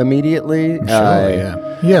body immediately. Sure,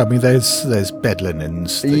 yeah. I mean, there's bed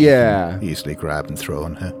linens that you can easily grab and throw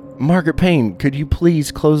on her. Margaret Payne, could you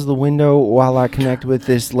please close the window while I connect with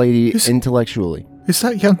this lady intellectually? Is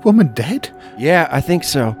that young woman dead? Yeah, I think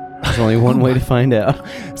so. There's only one way to find out.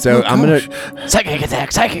 So I'm gonna psychic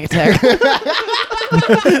attack.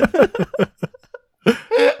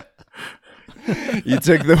 You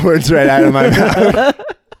took the words right out of my mouth.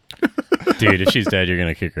 Dude, if she's dead, you're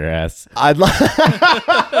going to kick her ass. I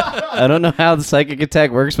don't know how the psychic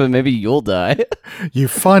attack works, but maybe you'll die. You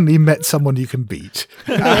finally met someone you can beat.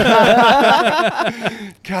 God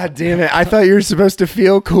damn it. I thought you were supposed to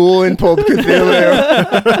feel cool in Pulp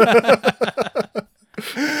Cthulhu.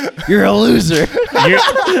 You're a loser.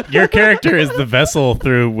 Your character is the vessel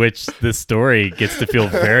through which this story gets to feel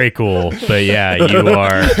very cool. But yeah,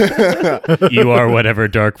 you are whatever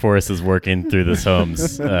dark force is working through this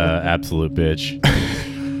home's absolute bitch.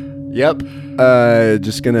 Yep.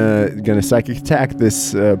 Just gonna psychic attack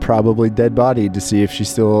this probably dead body to see if she's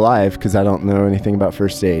still alive, because I don't know anything about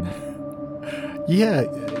first aid. Yeah,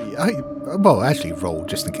 actually roll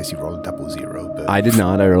just in case you roll a 00. But I did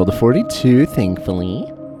not. I rolled a 42, thankfully.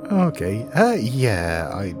 Okay.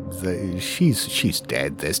 She's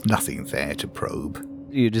dead. There's nothing there to probe.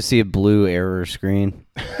 You just see a blue error screen.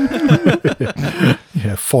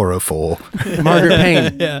 Yeah, 404. Margaret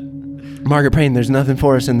Payne. Yeah. Margaret Payne, there's nothing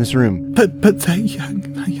for us in this room. But that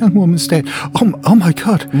young woman's dead. Oh my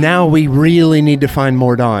God. Now we really need to find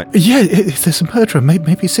Mordaunt. Yeah, if there's a murderer,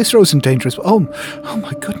 maybe Cicero's in danger as well. Oh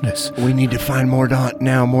my goodness. We need to find Mordaunt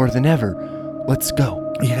now more than ever. Let's go.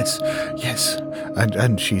 Yes.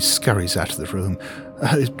 and she scurries out of the room.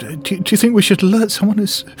 Do you think we should alert someone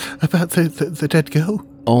about the dead girl?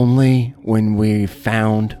 Only when we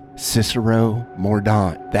found Cicero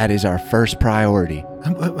Mordaunt. That is our first priority.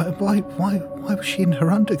 And why was she in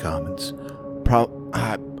her undergarments?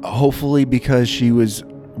 Hopefully because she was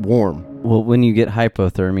warm. Well, when you get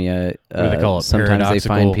hypothermia, They call it sometimes they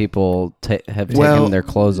find people have taken their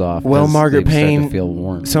clothes off. Well, 'cause Margaret they start Payne, to feel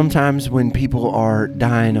warm. sometimes when people are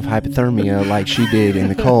dying of hypothermia like she did in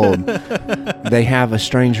the cold, they have a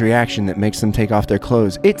strange reaction that makes them take off their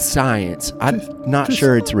clothes. It's science. I'm not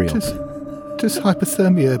sure it's real. Does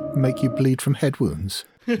hypothermia make you bleed from head wounds?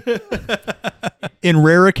 In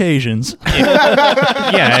rare occasions.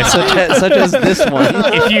 Yeah, such as this one.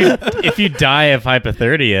 if you die of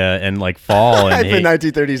hypothermia and like fall and In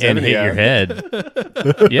 1937, hit yeah. your head,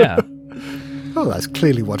 yeah. Oh, that's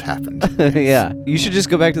clearly what happened. Yeah, you should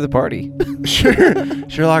just go back to the party. Sure.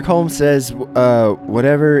 Sherlock Holmes says,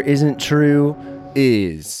 whatever isn't true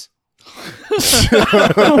is.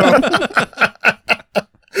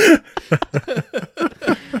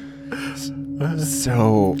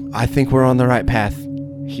 So I think we're on the right path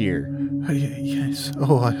here. Yes.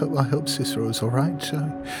 Oh, I hope Cicero's all right.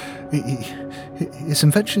 His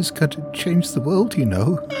invention's going to change the world, you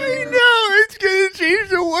know. I know, it's going to change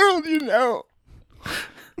the world, you know.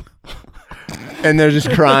 And they're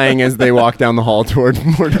just crying as they walk down the hall toward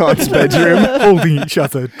Mordaunt's bedroom. Holding each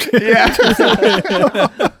other. Yeah.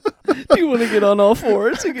 Do you want to get on all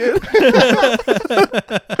fours again?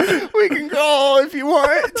 We can go if you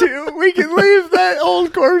want to. We can leave that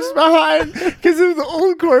old corpse behind. Because if the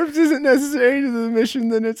old corpse isn't necessary to the mission,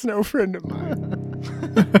 then it's no friend of mine.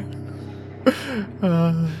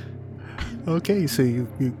 Okay, so you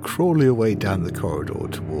crawl your way down the corridor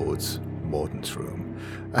towards Morden's room.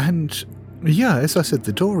 And yeah, as I said,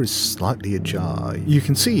 the door is slightly ajar. You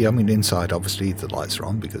can see, inside, obviously, the lights are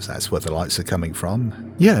on because that's where the lights are coming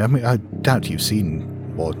from. Yeah, I doubt you've seen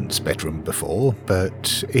Morden's bedroom before,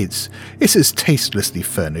 but it's as tastelessly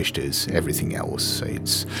furnished as everything else.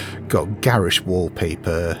 It's got garish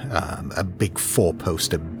wallpaper, a big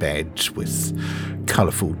 4-poster bed with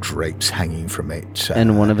colourful drapes hanging from it.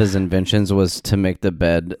 And one of his inventions was to make the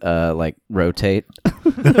bed rotate.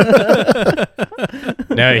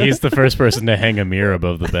 No, he's the first person to hang a mirror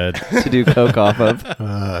above the bed. To do coke off of.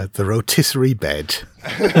 The rotisserie bed.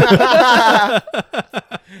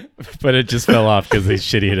 But it just fell off because he's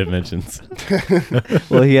shitty at inventions.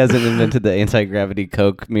 Well, he hasn't invented the anti-gravity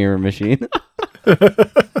coke mirror machine.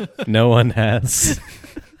 No one has.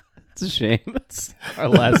 It's a shame. It's our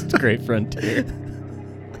last great frontier.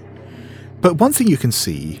 But one thing you can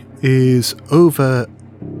see is over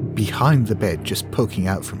behind the bed, just poking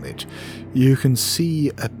out from it, you can see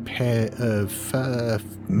a pair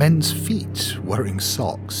of men's feet wearing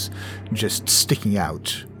socks just sticking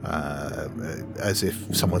out as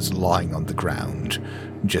if someone's lying on the ground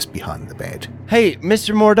just behind the bed. Hey,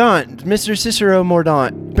 Mr. Mordaunt, Mr. Cicero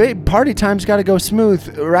Mordaunt, party time's got to go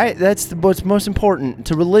smooth, right? That's what's most important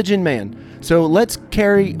to religion, man. So let's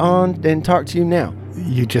carry on and talk to you now.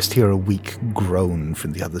 You just hear a weak groan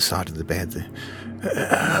from the other side of the bed.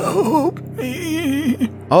 Help me.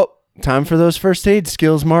 Oh, time for those first aid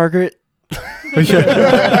skills, Margaret.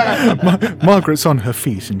 Margaret's on her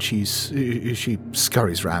feet and she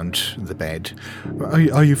scurries round the bed.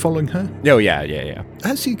 Are you following her? Oh, yeah.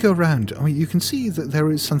 As you go round, you can see that there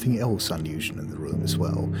is something else unusual in the room as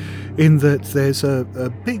well, in that there's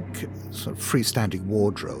a big sort of freestanding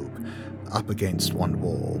wardrobe up against one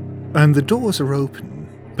wall, and the doors are open,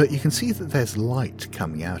 but you can see that there's light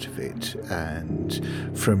coming out of it, and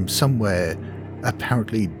from somewhere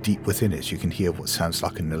apparently deep within it you can hear what sounds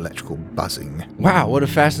like an electrical buzzing. Wow, what a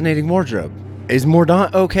fascinating wardrobe. Is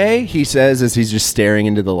Mordaunt okay? He says as he's just staring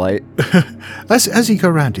into the light. As you go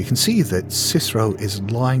around, you can see that Cicero is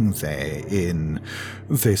lying there in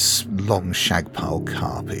this long shag pile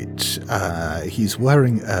carpet. He's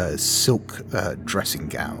wearing a silk dressing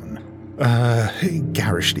gown.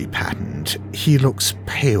 Garishly patterned. He looks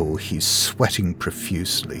pale, he's sweating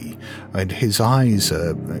profusely, and his eyes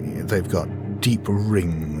they've got deep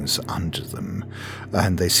rings under them,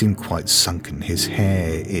 and they seem quite sunken. His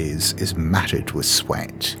hair is matted with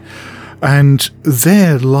sweat. And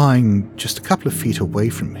there, lying just a couple of feet away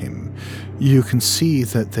from him, you can see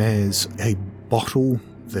that there's a bottle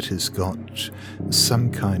that has got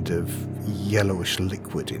some kind of yellowish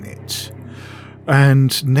liquid in it.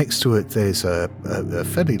 And next to it, there's a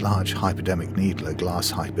fairly large hypodermic needle, a glass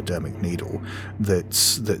hypodermic needle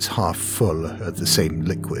that's half full of the same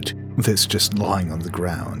liquid that's just lying on the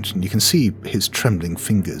ground. And you can see his trembling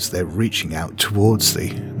fingers, they're reaching out towards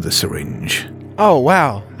the syringe. Oh,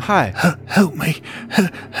 wow. Hi. Help me.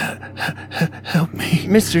 Help me.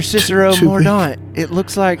 Mr. Cicero Too weak. Mordaunt, it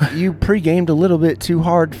looks like you pre-gamed a little bit too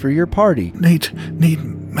hard for your party. Need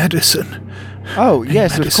medicine. Oh,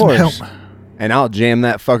 yes, of medicine, course. help. And I'll jam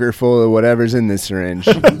that fucker full of whatever's in this syringe.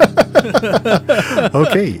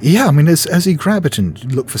 Okay. Yeah, I mean, as you grab it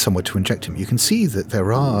and look for somewhere to inject him, you can see that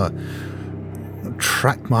there are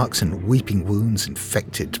track marks and weeping wounds,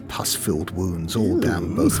 infected, pus-filled wounds all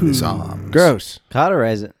down both of his arms. Gross.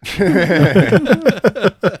 Cauterize it.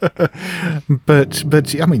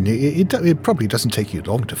 But I mean, it probably doesn't take you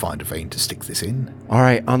long to find a vein to stick this in. All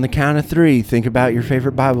right, on the count of 3, think about your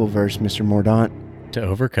favorite Bible verse, Mr. Mordaunt. To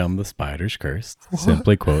overcome the spider's curse,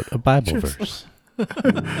 simply quote a Bible verse.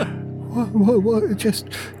 What? Just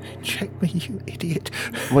check me, you idiot.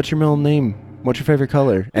 What's your middle name? What's your favorite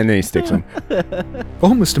color? And then he sticks him.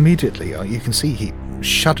 Almost immediately, you can see he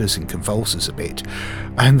shudders and convulses a bit.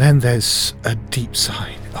 And then there's a deep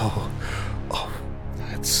sigh. Oh,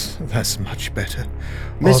 that's much better.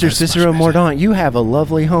 Mr. That's Cicero much better. Mordaunt, you have a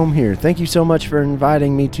lovely home here. Thank you so much for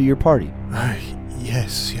inviting me to your party.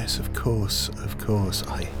 Yes, of course.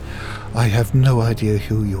 I have no idea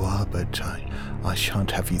who you are, but I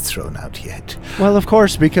shan't have you thrown out yet. Well, of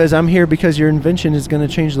course, because I'm here because your invention is going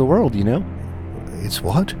to change the world, you know? It's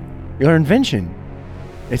what? Your invention.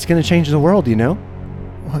 It's going to change the world, you know?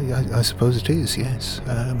 Well, I suppose it is, yes.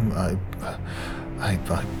 I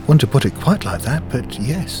wouldn't to put it quite like that, but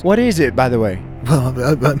yes. What is it, by the way?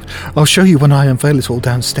 Well, I'll show you when I unveil it all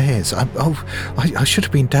downstairs. I should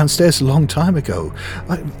have been downstairs a long time ago.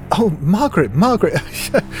 Margaret!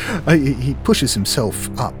 He pushes himself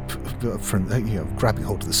up from, grabbing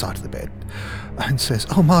hold of the side of the bed, and says,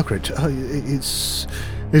 "Oh, Margaret, it's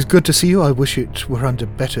good to see you. I wish it were under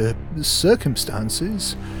better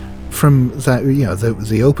circumstances." From that,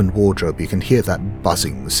 the open wardrobe, you can hear that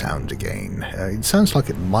buzzing sound again. It sounds like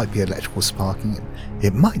it might be electrical sparking.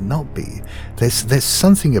 It might not be. There's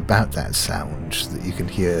something about that sound that you can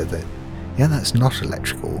hear that, that's not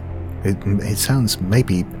electrical. It sounds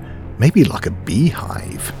maybe like a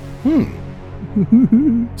beehive.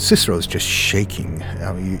 Cicero's just shaking.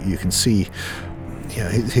 You can see,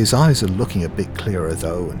 his eyes are looking a bit clearer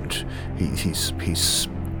though, and he's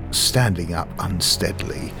standing up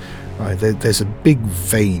unsteadily. There's a big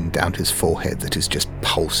vein down his forehead that is just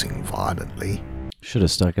pulsing violently. Should have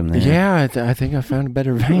stuck him there. Yeah, I think I found a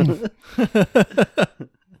better vein.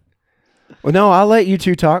 Well, no, I'll let you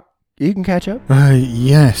two talk. You can catch up.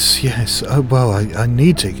 Yes. Oh, well, I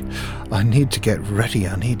need to get ready.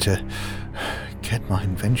 I need to get my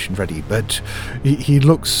invention ready. But he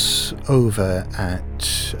looks over at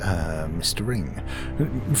Mr. Ring.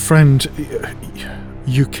 Friend,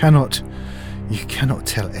 you cannot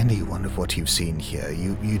tell anyone of what you've seen here.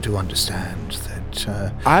 You do understand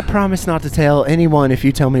that... I promise not to tell anyone if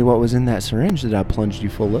you tell me what was in that syringe that I plunged you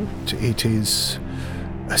full of. It is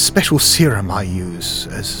a special serum I use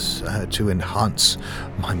as to enhance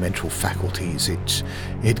my mental faculties.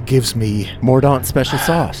 It gives me... Mordaunt special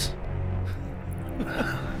sauce.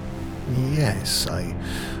 Yes,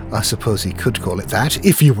 I suppose he could call it that,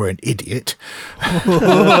 if you were an idiot.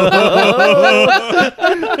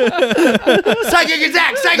 Psychic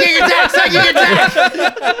attack!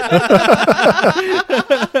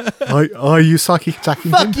 Are you psychic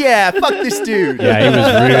attacking him? Fuck yeah! Fuck this dude! Yeah, he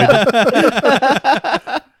was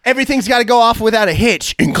rude. Everything's got to go off without a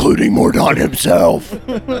hitch, including Mordaunt himself.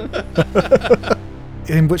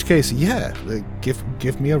 In which case,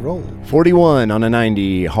 give me a roll. 41 on a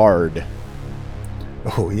 90, hard.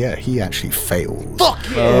 Oh yeah, he actually fails. Fuck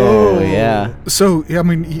yeah! Oh, yeah. So, I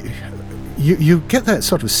mean, you get that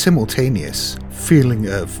sort of simultaneous feeling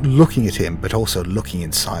of looking at him, but also looking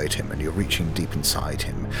inside him, and you're reaching deep inside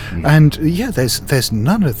him. And there's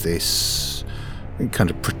none of this kind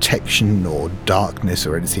of protection or darkness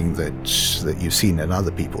or anything that you've seen in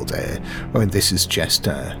other people there. I mean, this is just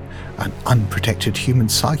an unprotected human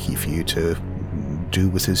psyche for you to do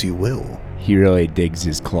with as you will. He really digs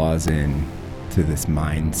his claws in to this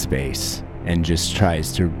mind space and just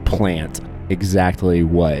tries to plant exactly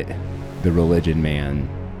what the religion man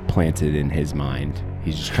planted in his mind.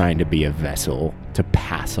 He's just trying to be a vessel to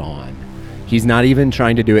pass on. He's not even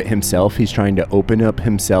trying to do it himself. He's trying to open up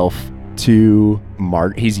himself to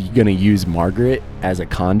he's going to use Margaret as a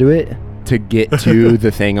conduit to get to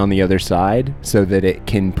the thing on the other side so that it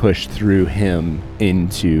can push through him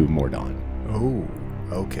into Mordaunt. Oh,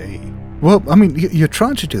 okay. Well, I mean, you're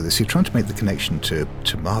trying to do this. You're trying to make the connection to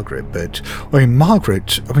Margaret, but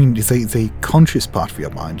Margaret, the conscious part of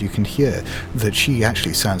your mind, you can hear that she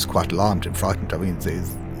actually sounds quite alarmed and frightened. I mean,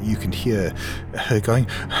 you can hear her going,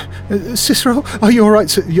 Cicero, are you all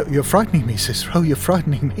right? You're frightening me, Cicero, you're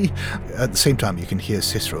frightening me. At the same time, you can hear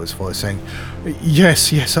Cicero's voice saying,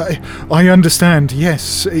 yes, I understand,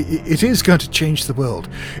 yes, it is going to change the world.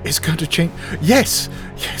 It's going to change, yes,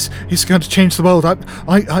 it's going to change the world.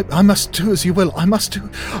 I must do as you will, I must do.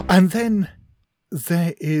 And then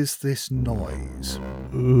there is this noise.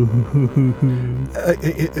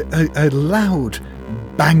 A loud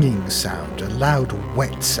banging sound, a loud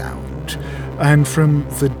wet sound. And from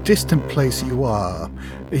the distant place you are,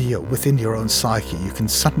 within your own psyche, you can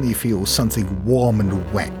suddenly feel something warm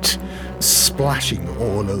and wet splashing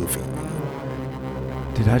all over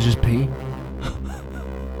you. Did I just pee?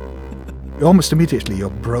 Almost immediately, you're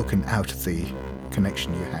broken out of the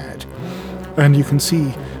connection you had. And you can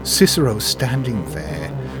see Cicero standing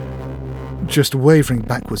there, just wavering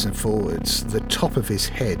backwards and forwards. The top of his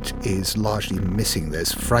head is largely missing.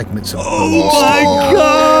 There's fragments of bone sticking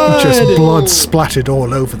out. Just blood splattered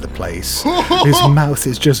all over the place. His mouth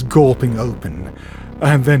is just gawping open.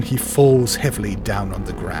 And then he falls heavily down on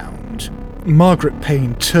the ground. Margaret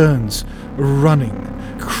Payne turns, running,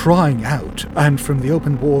 crying out, and from the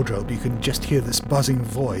open wardrobe you can just hear this buzzing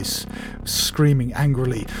voice screaming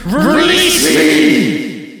angrily, "Release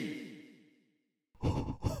me!"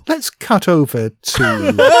 Let's cut over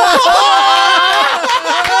to...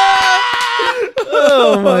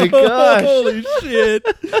 Oh my gosh. Holy shit.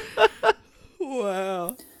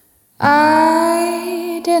 Wow.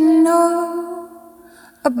 I didn't know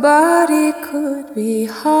a body could be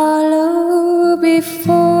hollow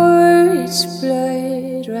before its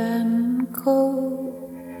blood ran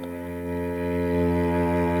cold.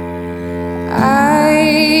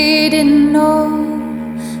 I didn't know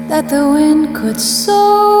that the wind could sow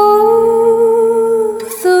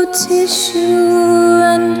through tissue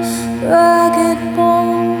and ragged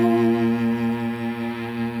bone.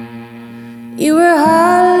 You were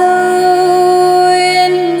hollow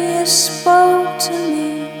and you spoke to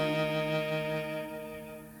me,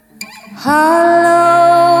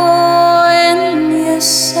 hollow and you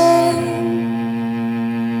sang.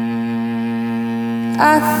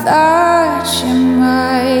 I thought you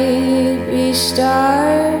might be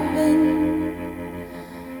starving,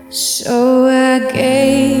 so I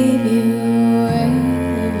gave you everything.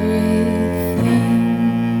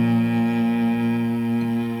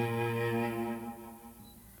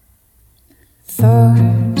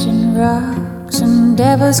 Thorns and rocks and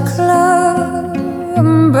devil's claw,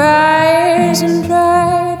 and briars and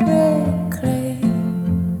dried red clay,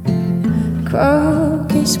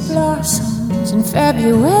 crocus blossoms in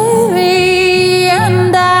February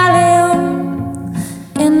and allium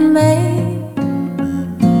in May.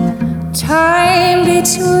 Time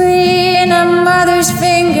between a mother's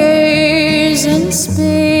fingers and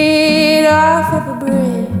spit off of a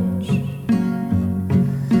bridge.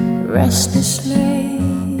 Restless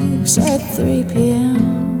legs at 3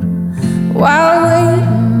 p.m. while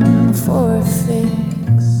waiting for a fix.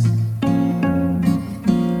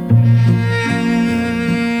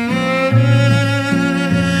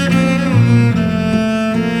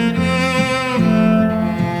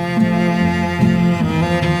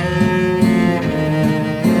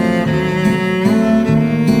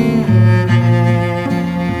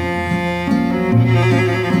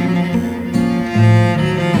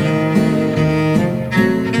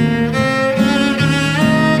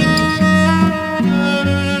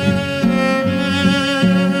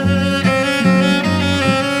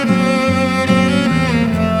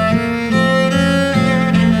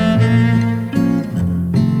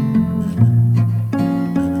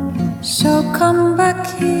 So come back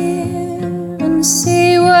here and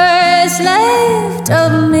see what's left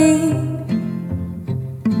of me.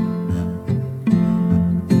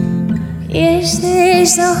 Is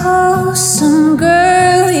this the wholesome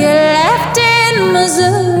girl you left in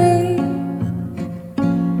Missouri?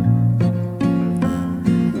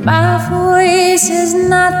 My voice is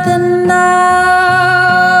nothing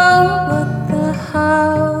now but the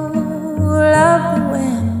howl of the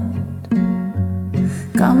wind.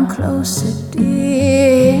 Come closer,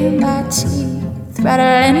 dear, my teeth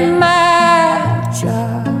rattling my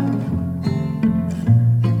jaw.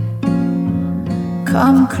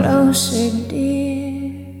 Come closer,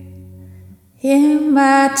 dear, hear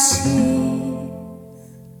my teeth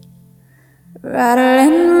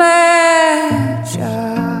rattling my jaw.